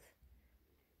itself.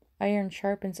 Iron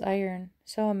sharpens iron,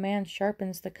 so a man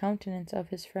sharpens the countenance of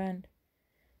his friend.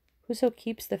 Whoso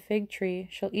keeps the fig tree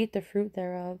shall eat the fruit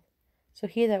thereof, so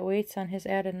he that waits on his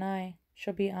Adonai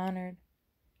shall be honored.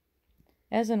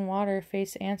 As in water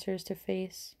face answers to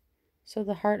face, so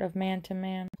the heart of man to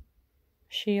man.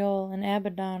 Sheol and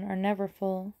Abaddon are never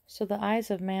full, so the eyes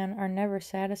of man are never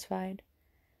satisfied.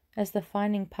 As the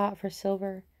finding pot for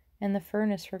silver, and the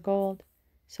furnace for gold,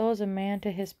 so is a man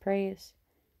to his praise.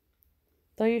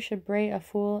 Though you should bray a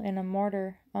fool in a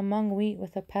mortar, among wheat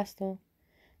with a pestle,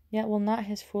 yet will not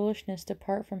his foolishness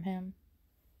depart from him.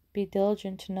 Be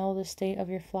diligent to know the state of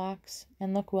your flocks,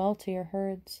 and look well to your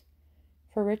herds.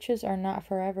 For riches are not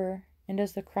forever, and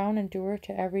does the crown endure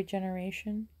to every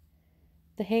generation?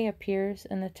 The hay appears,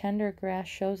 and the tender grass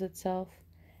shows itself,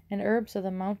 and herbs of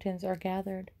the mountains are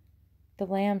gathered. The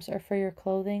lambs are for your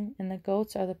clothing, and the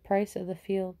goats are the price of the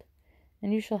field.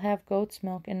 And you shall have goat's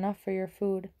milk enough for your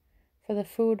food, for the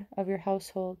food of your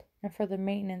household, and for the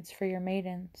maintenance for your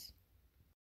maidens.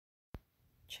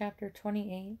 Chapter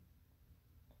 28.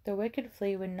 The wicked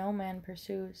flee when no man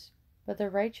pursues, but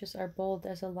the righteous are bold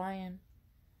as a lion.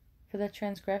 For the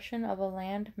transgression of a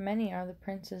land many are the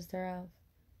princes thereof,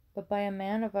 but by a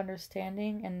man of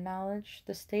understanding and knowledge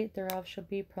the state thereof shall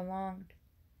be prolonged.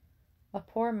 A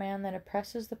poor man that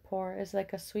oppresses the poor is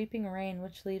like a sweeping rain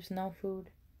which leaves no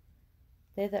food.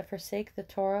 They that forsake the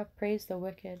Torah praise the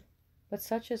wicked, but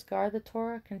such as guard the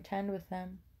Torah contend with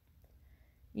them.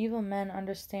 Evil men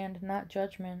understand not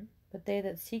judgment, but they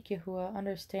that seek Yahuwah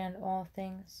understand all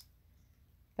things.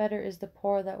 Better is the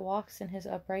poor that walks in his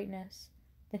uprightness,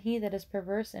 than he that is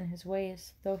perverse in his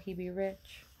ways, though he be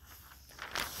rich.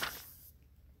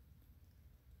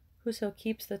 Whoso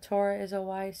keeps the Torah is a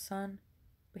wise son,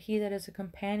 but he that is a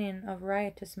companion of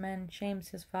riotous men shames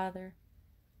his father.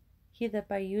 He that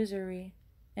by usury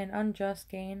and unjust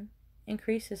gain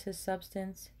increases his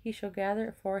substance, he shall gather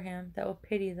it for him that will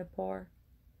pity the poor.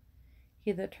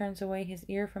 He that turns away his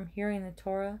ear from hearing the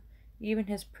Torah, even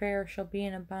his prayer shall be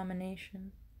an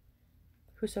abomination.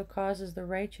 Whoso causes the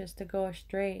righteous to go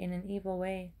astray in an evil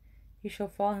way, he shall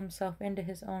fall himself into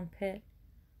his own pit,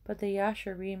 but the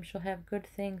Yasharim shall have good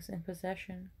things in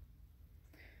possession.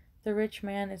 The rich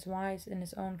man is wise in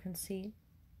his own conceit,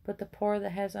 but the poor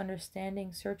that has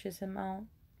understanding searches him out.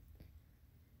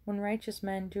 When righteous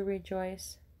men do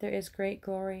rejoice, there is great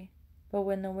glory, but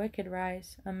when the wicked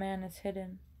rise, a man is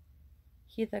hidden.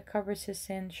 He that covers his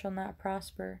sins shall not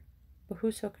prosper, but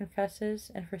whoso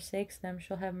confesses and forsakes them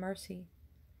shall have mercy.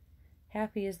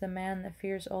 Happy is the man that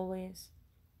fears always,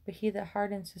 but he that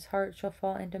hardens his heart shall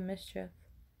fall into mischief.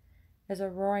 As a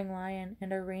roaring lion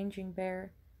and a raging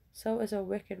bear, so is a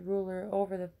wicked ruler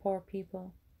over the poor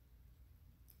people.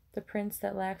 The prince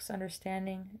that lacks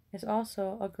understanding is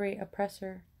also a great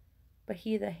oppressor, but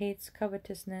he that hates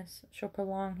covetousness shall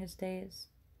prolong his days.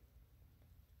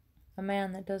 A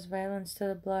man that does violence to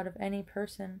the blood of any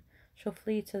person shall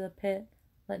flee to the pit,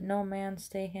 let no man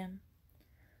stay him.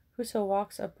 Whoso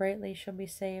walks uprightly shall be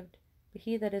saved, but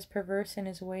he that is perverse in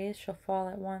his ways shall fall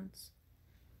at once.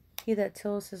 He that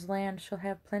tills his land shall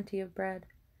have plenty of bread,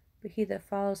 but he that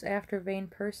follows after vain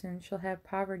persons shall have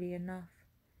poverty enough.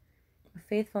 A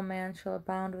faithful man shall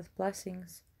abound with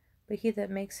blessings, but he that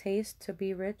makes haste to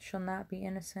be rich shall not be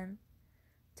innocent.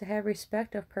 To have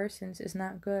respect of persons is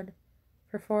not good,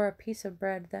 for a piece of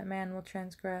bread that man will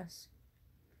transgress.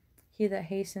 He that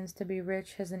hastens to be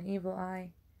rich has an evil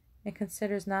eye, and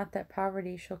considers not that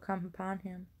poverty shall come upon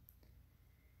him.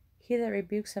 He that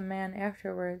rebukes a man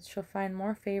afterwards shall find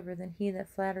more favor than he that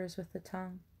flatters with the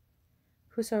tongue.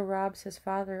 Whoso robs his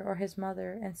father or his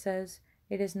mother, and says,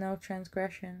 "It is no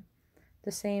transgression,"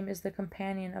 the same is the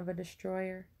companion of a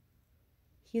destroyer.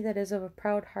 He that is of a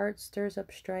proud heart stirs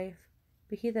up strife,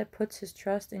 but he that puts his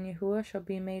trust in Yahuwah shall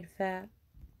be made fat.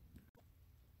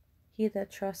 He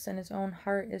that trusts in his own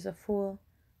heart is a fool,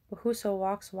 but whoso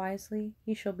walks wisely,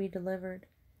 he shall be delivered.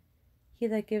 He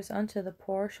that gives unto the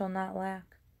poor shall not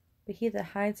lack, but he that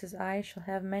hides his eyes shall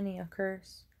have many a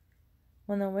curse.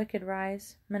 When the wicked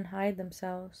rise, men hide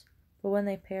themselves, but when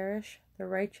they perish, the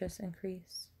righteous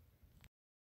increase.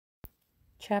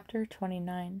 Chapter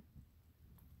 29.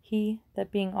 He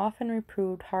that being often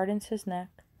reproved hardens his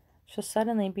neck, shall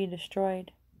suddenly be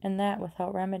destroyed, and that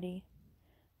without remedy.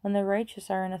 When the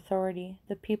righteous are in authority,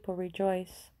 the people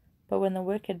rejoice, but when the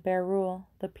wicked bear rule,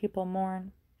 the people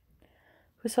mourn.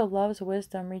 Whoso loves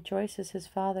wisdom rejoices his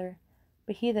father,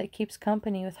 but he that keeps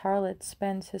company with harlots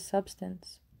spends his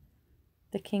substance.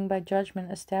 The king by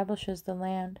judgment establishes the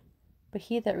land, but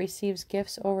he that receives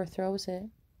gifts overthrows it.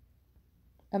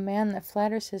 A man that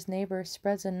flatters his neighbor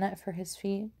spreads a net for his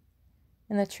feet.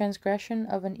 In the transgression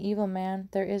of an evil man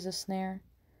there is a snare,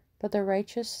 but the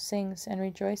righteous sings and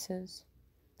rejoices.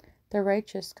 The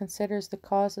righteous considers the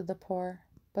cause of the poor,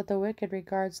 but the wicked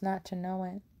regards not to know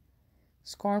it.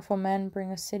 Scornful men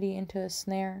bring a city into a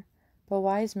snare, but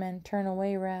wise men turn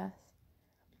away wrath.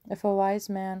 If a wise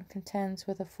man contends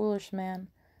with a foolish man,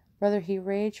 whether he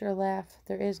rage or laugh,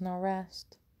 there is no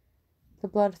rest. The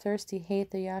bloodthirsty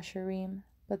hate the Yasharim,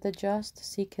 but the just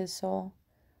seek his soul.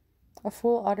 A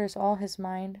fool utters all his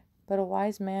mind, but a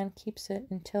wise man keeps it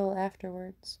until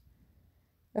afterwards.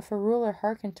 If a ruler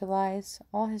hearken to lies,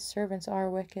 all his servants are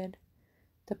wicked.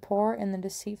 The poor and the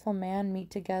deceitful man meet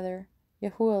together.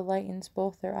 Yahuwah lightens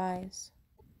both their eyes.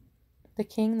 The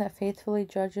king that faithfully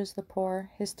judges the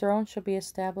poor, his throne shall be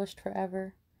established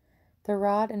forever. The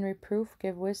rod and reproof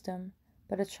give wisdom,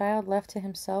 but a child left to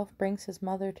himself brings his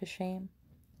mother to shame.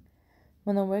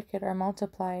 When the wicked are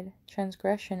multiplied,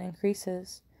 transgression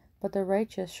increases, but the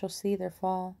righteous shall see their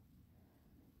fall.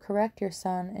 Correct your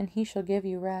son, and he shall give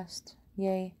you rest.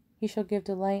 Yea, he shall give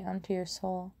delight unto your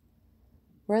soul.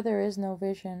 Where there is no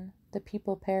vision, the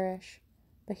people perish,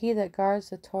 but he that guards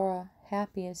the Torah,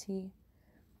 happy is he.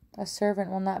 A servant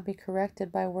will not be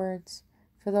corrected by words,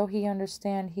 for though he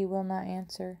understand, he will not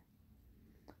answer.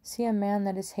 See a man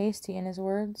that is hasty in his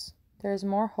words, there is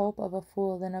more hope of a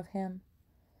fool than of him.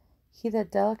 He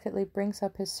that delicately brings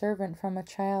up his servant from a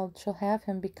child shall have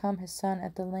him become his son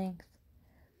at the length.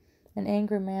 An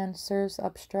angry man stirs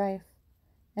up strife,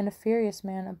 and a furious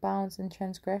man abounds in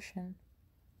transgression.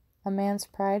 A man's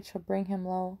pride shall bring him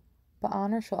low, but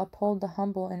honor shall uphold the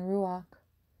humble in ruach.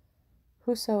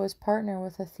 Whoso is partner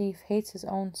with a thief hates his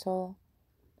own soul.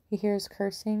 He hears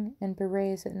cursing and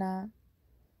bewrays it not.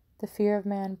 The fear of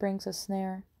man brings a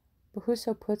snare, but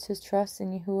whoso puts his trust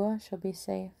in Yahuwah shall be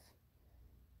safe.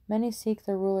 Many seek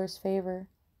the ruler's favor,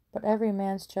 but every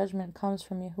man's judgment comes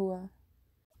from Yahuwah.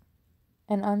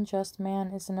 An unjust man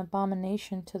is an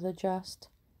abomination to the just,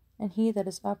 and he that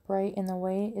is upright in the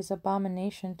way is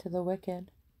abomination to the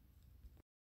wicked.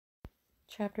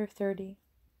 Chapter 30.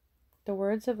 The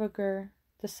words of Agur,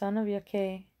 the son of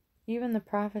Yakeh, even the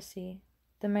prophecy,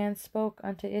 the man spoke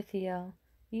unto Ithiel,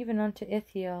 even unto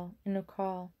Ithiel in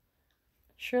Ukal.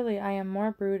 Surely I am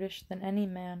more brutish than any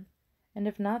man, and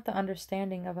have not the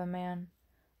understanding of a man.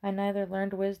 I neither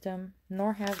learned wisdom,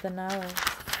 nor have the knowledge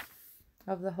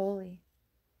of the holy.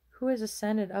 Who has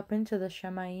ascended up into the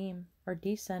Shamayim, or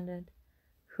descended?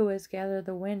 Who has gathered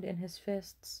the wind in his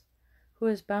fists? Who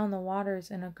has bound the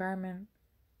waters in a garment?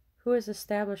 Who has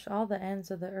established all the ends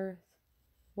of the earth?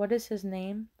 What is his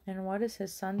name, and what is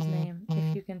his son's name,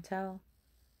 if you can tell?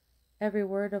 Every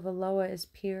word of Eloah is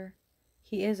pure.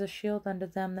 He is a shield unto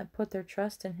them that put their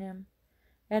trust in him.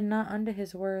 Add not unto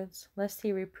his words, lest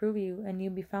he reprove you, and you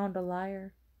be found a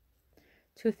liar.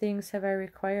 2 things have I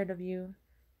required of you.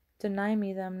 Deny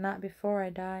me them not before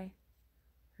I die.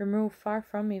 Remove far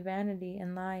from me vanity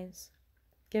and lies.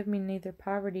 Give me neither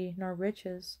poverty nor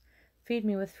riches. Feed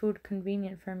me with food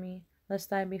convenient for me,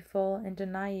 lest I be full and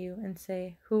deny you, and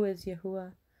say, Who is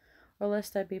Yahuwah? Or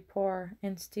lest I be poor,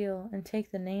 and steal, and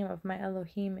take the name of my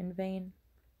Elohim in vain.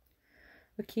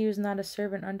 Accuse not a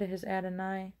servant unto his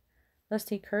Adonai, lest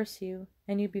he curse you,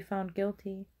 and you be found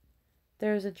guilty.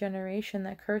 There is a generation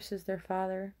that curses their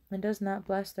father, and does not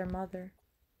bless their mother.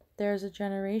 There is a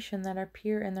generation that are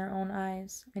pure in their own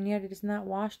eyes, and yet it is not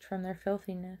washed from their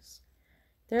filthiness.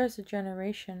 There is a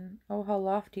generation, oh how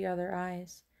lofty are their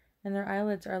eyes, and their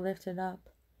eyelids are lifted up.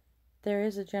 There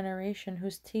is a generation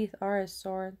whose teeth are as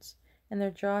swords, and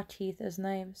their jaw teeth as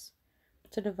knives,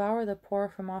 to devour the poor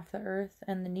from off the earth,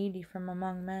 and the needy from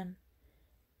among men.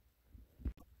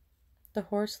 The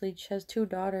horse leech has 2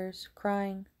 daughters,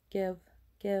 crying, Give,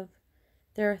 give.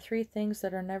 There are 3 things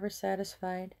that are never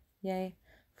satisfied, yea,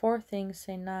 4 things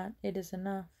say not, It is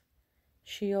enough.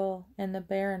 Sheol, and the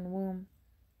barren womb,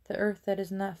 the earth that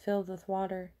is not filled with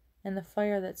water, and the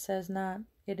fire that says not,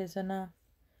 It is enough.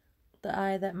 The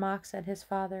eye that mocks at his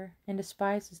father, and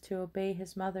despises to obey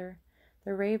his mother,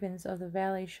 the ravens of the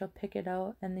valley shall pick it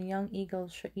out, and the young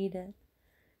eagles shall eat it.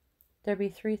 There be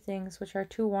 3 things which are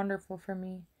too wonderful for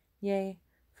me, yea,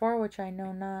 4 which I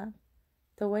know not.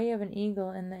 The way of an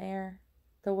eagle in the air,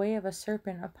 the way of a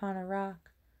serpent upon a rock,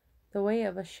 the way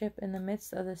of a ship in the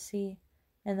midst of the sea,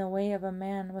 and the way of a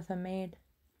man with a maid.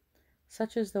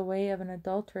 Such is the way of an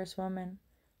adulterous woman.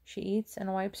 She eats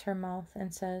and wipes her mouth,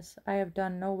 and says, I have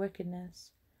done no wickedness.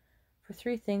 For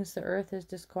 3 things the earth is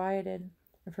disquieted,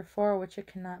 and for 4 which it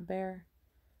cannot bear.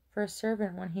 For a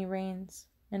servant when he reigns,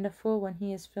 and a fool when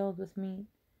he is filled with meat.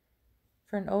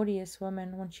 For an odious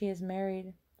woman when she is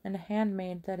married, and a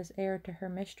handmaid that is heir to her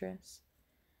mistress.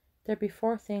 There be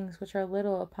 4 things which are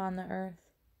little upon the earth,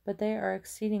 but they are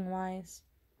exceeding wise.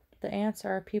 The ants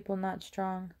are a people not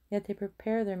strong, yet they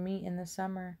prepare their meat in the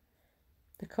summer.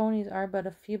 The conies are but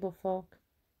a feeble folk,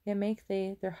 yet make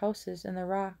they their houses in the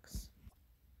rocks.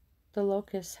 The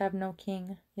locusts have no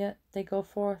king, yet they go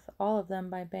forth all of them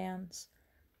by bands.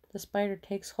 The spider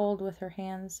takes hold with her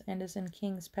hands, and is in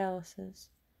kings' palaces.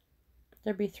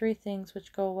 There be 3 things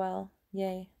which go well,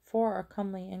 yea, 4 are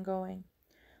comely in going.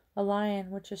 A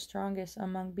lion which is strongest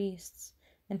among beasts,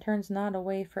 and turns not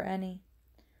away for any.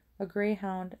 A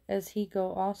greyhound as he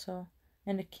go also,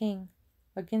 and a king,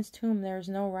 against whom there is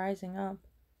no rising up.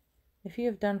 If you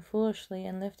have done foolishly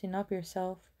in lifting up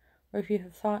yourself, or if you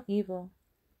have thought evil,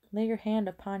 lay your hand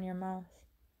upon your mouth.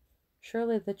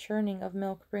 Surely the churning of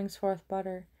milk brings forth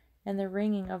butter, and the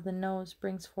wringing of the nose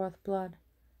brings forth blood.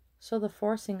 So the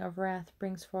forcing of wrath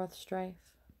brings forth strife.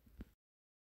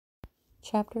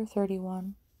 Chapter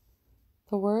 31.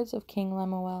 The words of King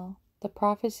Lemuel, the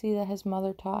prophecy that his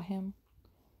mother taught him.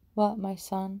 What, my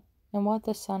son, and what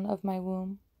the son of my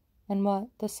womb, and what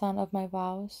the son of my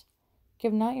vows?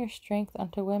 Give not your strength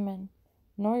unto women,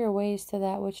 nor your ways to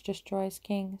that which destroys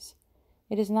kings.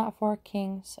 It is not for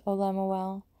kings, O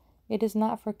Lemuel, it is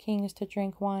not for kings to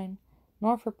drink wine,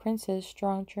 nor for princes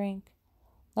strong drink,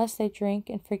 lest they drink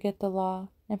and forget the law,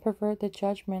 and pervert the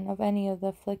judgment of any of the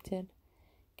afflicted.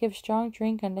 Give strong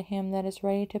drink unto him that is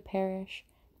ready to perish,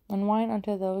 and wine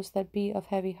unto those that be of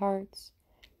heavy hearts.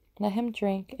 Let him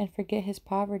drink and forget his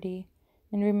poverty,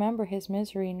 and remember his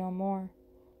misery no more.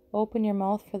 Open your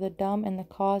mouth for the dumb and the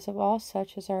cause of all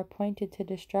such as are appointed to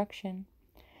destruction.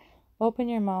 Open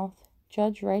your mouth,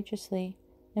 judge righteously,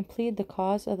 and plead the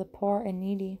cause of the poor and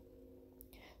needy.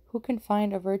 Who can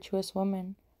find a virtuous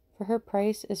woman? For her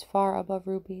price is far above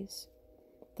rubies.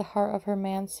 The heart of her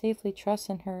man safely trusts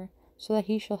in her, so that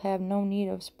he shall have no need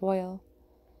of spoil.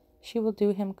 She will do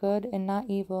him good and not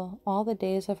evil all the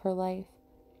days of her life.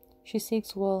 She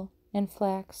seeks wool and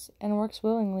flax, and works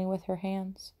willingly with her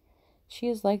hands. She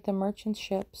is like the merchant's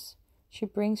ships. She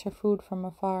brings her food from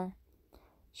afar.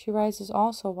 She rises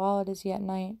also while it is yet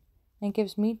night, and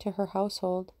gives meat to her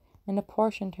household, and a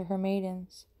portion to her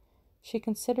maidens. She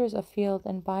considers a field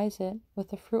and buys it. With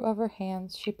the fruit of her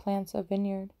hands she plants a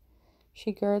vineyard.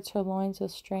 She girds her loins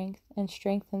with strength, and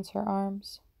strengthens her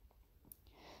arms.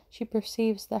 She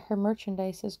perceives that her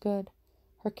merchandise is good.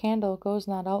 Her candle goes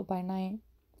not out by night.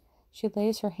 She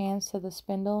lays her hands to the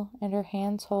spindle, and her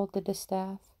hands hold the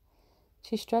distaff.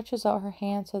 She stretches out her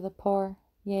hands to the poor,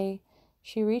 yea,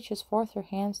 she reaches forth her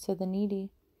hands to the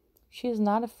needy. She is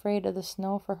not afraid of the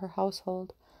snow for her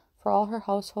household, for all her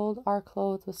household are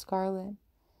clothed with scarlet.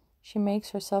 She makes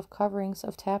herself coverings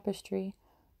of tapestry.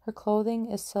 Her clothing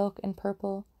is silk and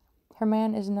purple. Her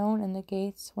man is known in the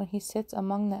gates when he sits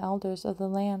among the elders of the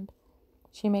land.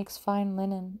 She makes fine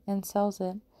linen, and sells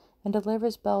it, and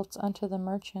delivers belts unto the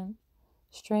merchant.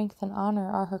 Strength and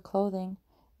honor are her clothing,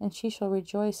 and she shall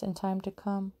rejoice in time to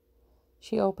come.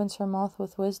 She opens her mouth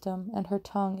with wisdom, and her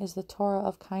tongue is the Torah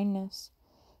of kindness.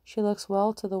 She looks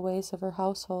well to the ways of her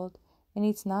household, and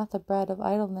eats not the bread of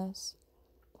idleness.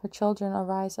 Her children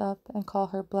arise up and call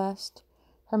her blessed,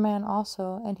 her man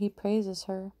also, and he praises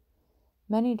her.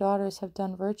 Many daughters have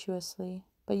done virtuously,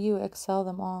 but you excel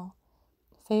them all.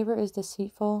 Favor is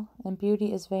deceitful, and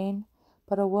beauty is vain,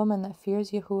 but a woman that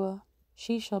fears Yahuwah,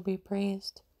 she shall be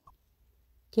praised.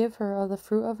 Give her of the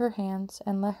fruit of her hands,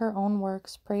 and let her own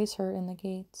works praise her in the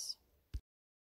gates.